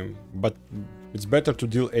attack him, but it's better to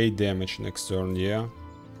deal 8 damage next turn, yeah?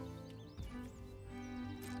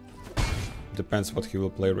 Depends what he will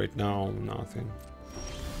play right now, nothing.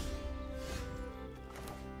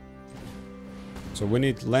 So we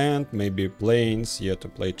need land, maybe plains, yeah, to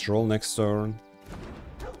play troll next turn.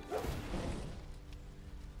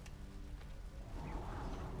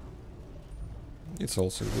 It's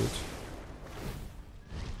also good.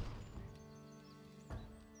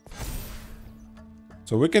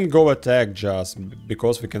 So we can go attack just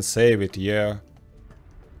because we can save it, yeah.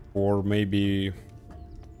 Or maybe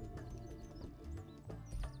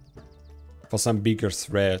for some bigger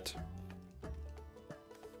threat.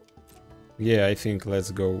 Yeah, I think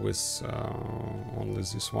let's go with only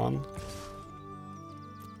this one.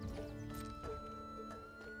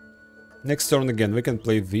 Next turn again, we can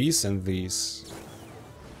play this and this.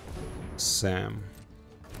 Sam.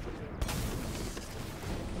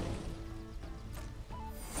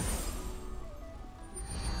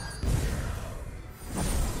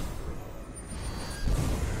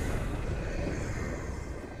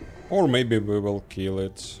 Or maybe we will kill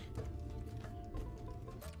it.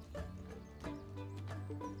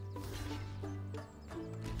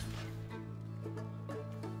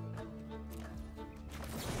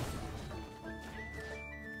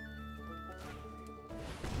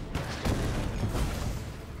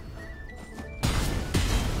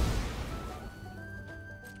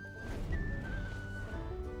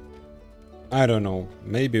 I don't know,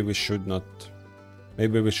 maybe we should not.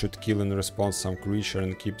 Maybe we should kill in response some creature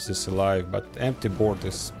and keep this alive, but empty board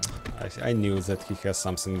is... I knew that he has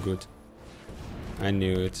something good. I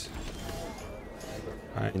knew it.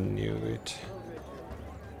 I knew it.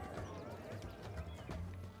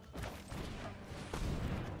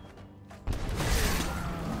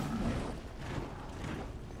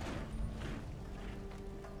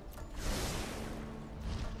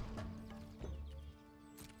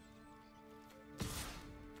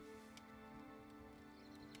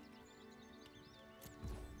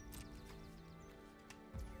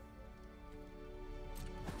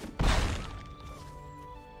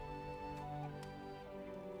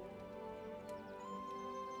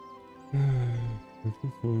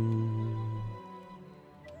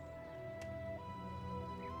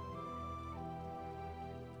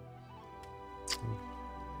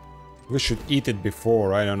 We should eat it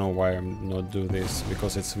before. I don't know why I'm not doing this,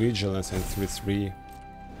 because it's vigilance and 3/3.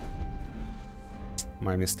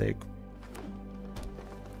 My mistake.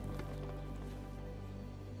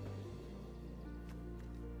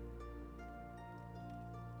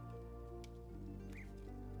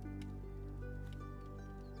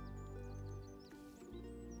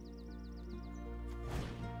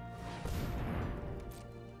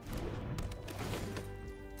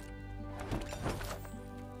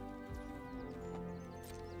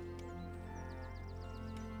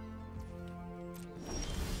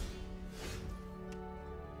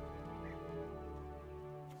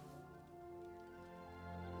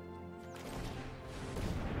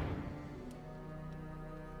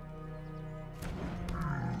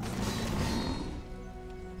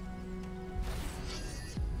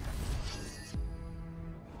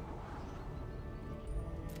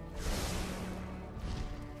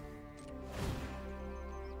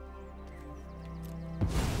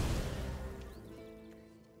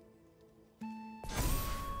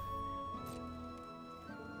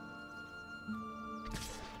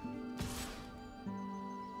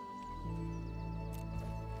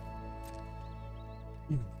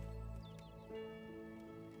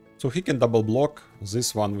 So he can double block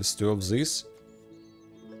this one with 2 of these.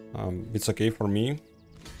 It's okay for me.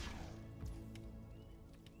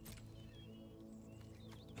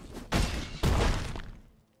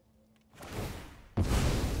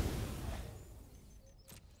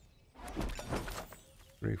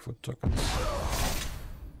 Three foot tokens.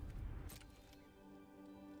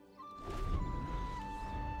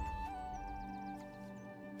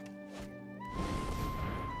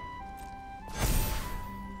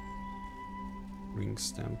 Ring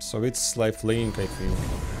stamp. So it's lifelink, I think.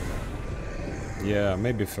 Yeah,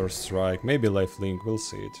 maybe first strike, maybe lifelink, we'll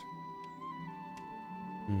see it.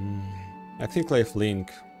 I think lifelink.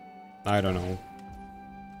 I don't know.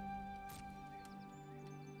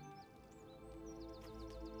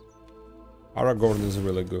 Aragorn is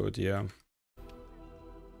really good, yeah.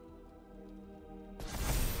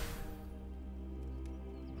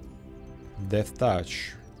 Death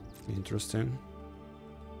Touch. Interesting.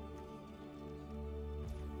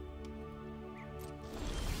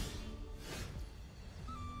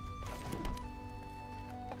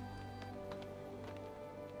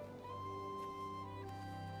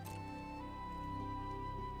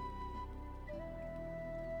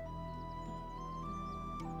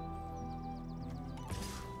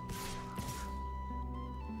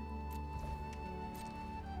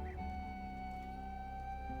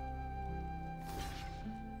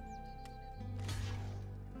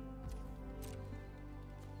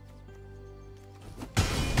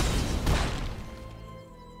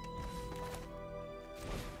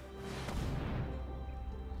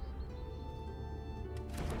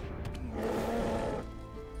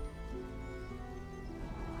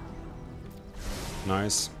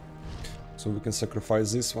 Nice. So we can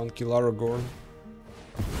sacrifice this one, kill Aragorn.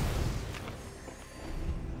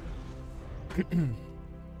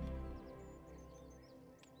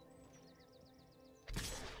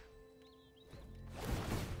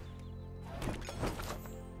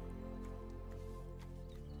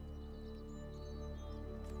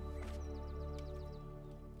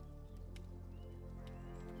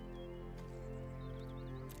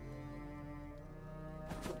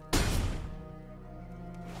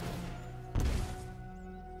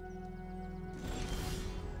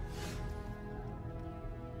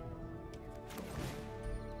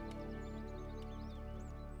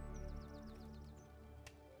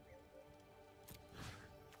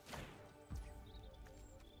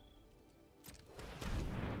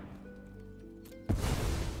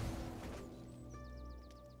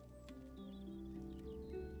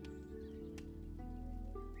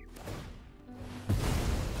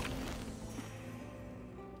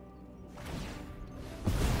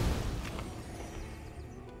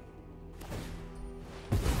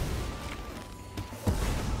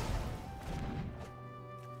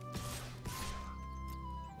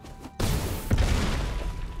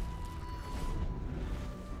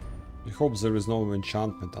 I hope there is no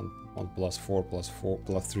enchantment on +4, +4,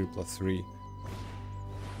 +3, +3.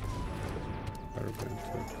 Peregrin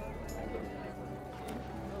Took.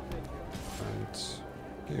 And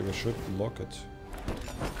okay, we should block it.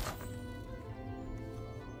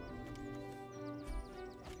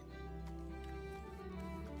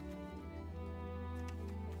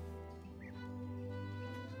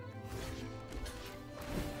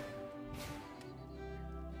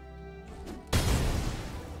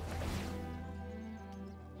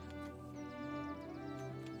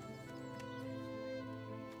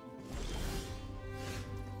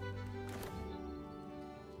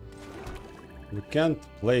 We can't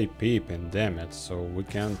play Pippin, damn it, so we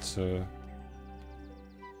can't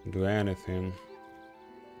do anything.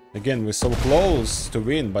 Again, we're so close to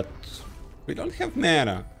win, but we don't have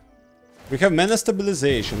mana. We have mana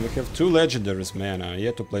stabilization, we have 2 legendaries mana,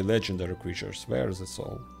 yet to play legendary creatures. Where is it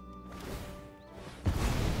all?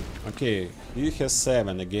 Okay, he has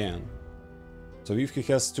 7 again. So if he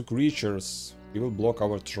has 2 creatures, he will block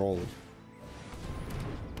our troll.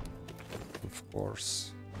 Of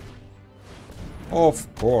course.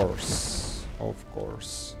 Of course. Of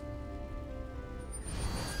course.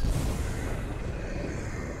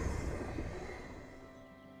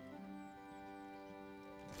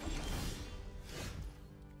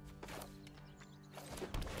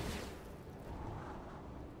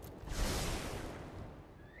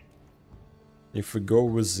 If we go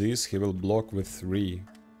with this, he will block with 3.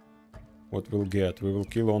 What we'll get? We will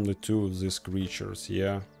kill only 2 of these creatures,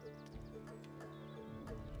 yeah.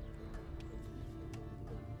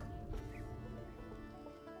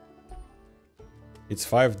 It's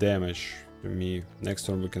 5 damage to me. Next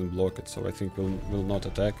turn we can block it, so I think we'll not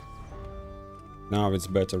attack. Now it's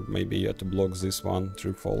better maybe to block this one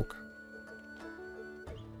through Folk.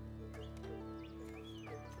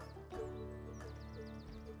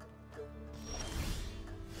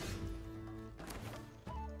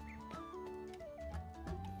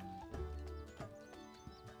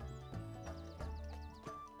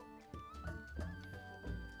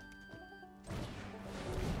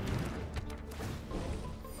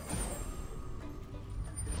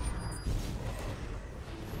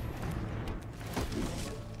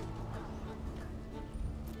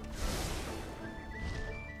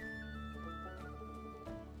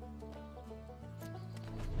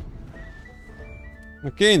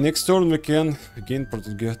 Okay, next turn we can again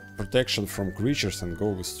get protection from creatures and go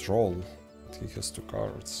with Troll. He has 2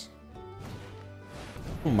 cards.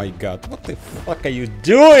 Oh my god, what the fuck are you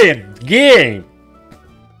doing, game?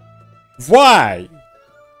 Why?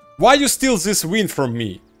 Why you steal this win from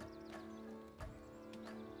me?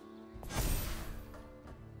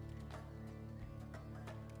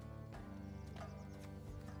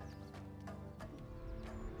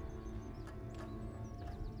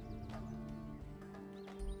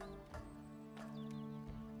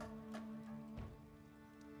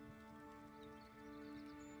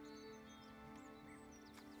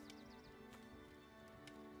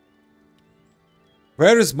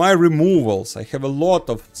 Where is my removals? I have a lot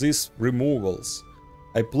of these removals.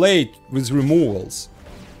 I played with removals.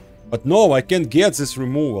 But no, I can't get these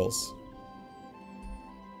removals.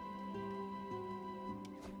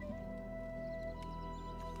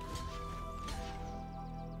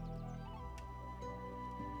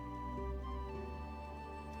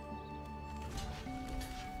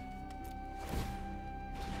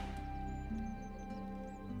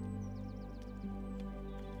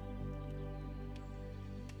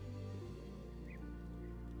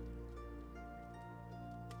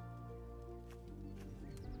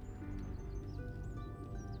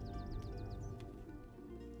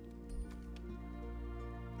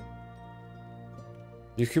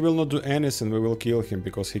 If he will not do anything, we will kill him,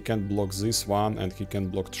 because he can't block this one and he can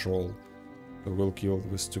block Troll. We will kill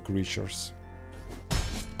with 2 creatures.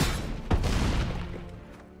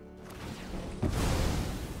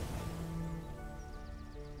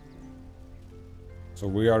 So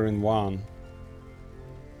we are in 1.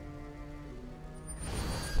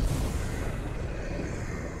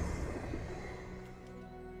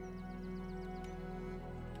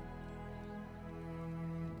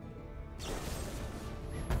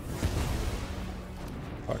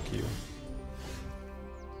 Fuck you.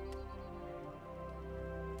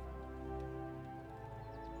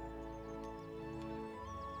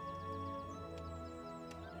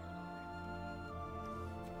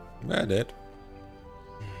 We're dead.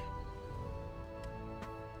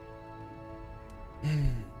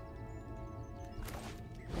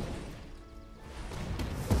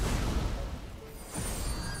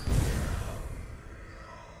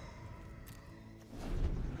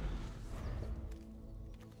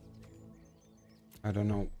 I don't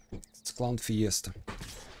know. It's Clown Fiesta.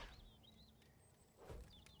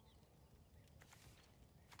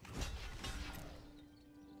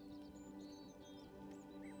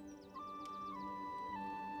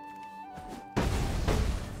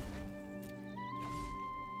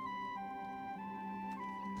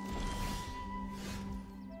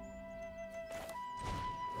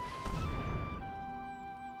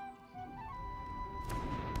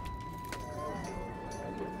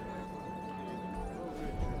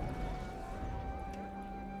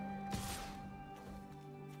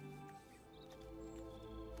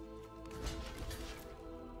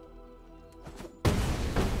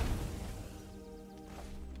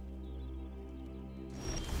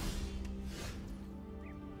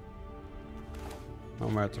 No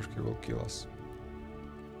matter, he will kill us.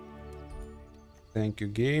 Thank you,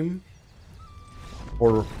 game,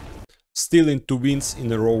 for stealing 2 wins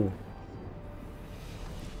in a row.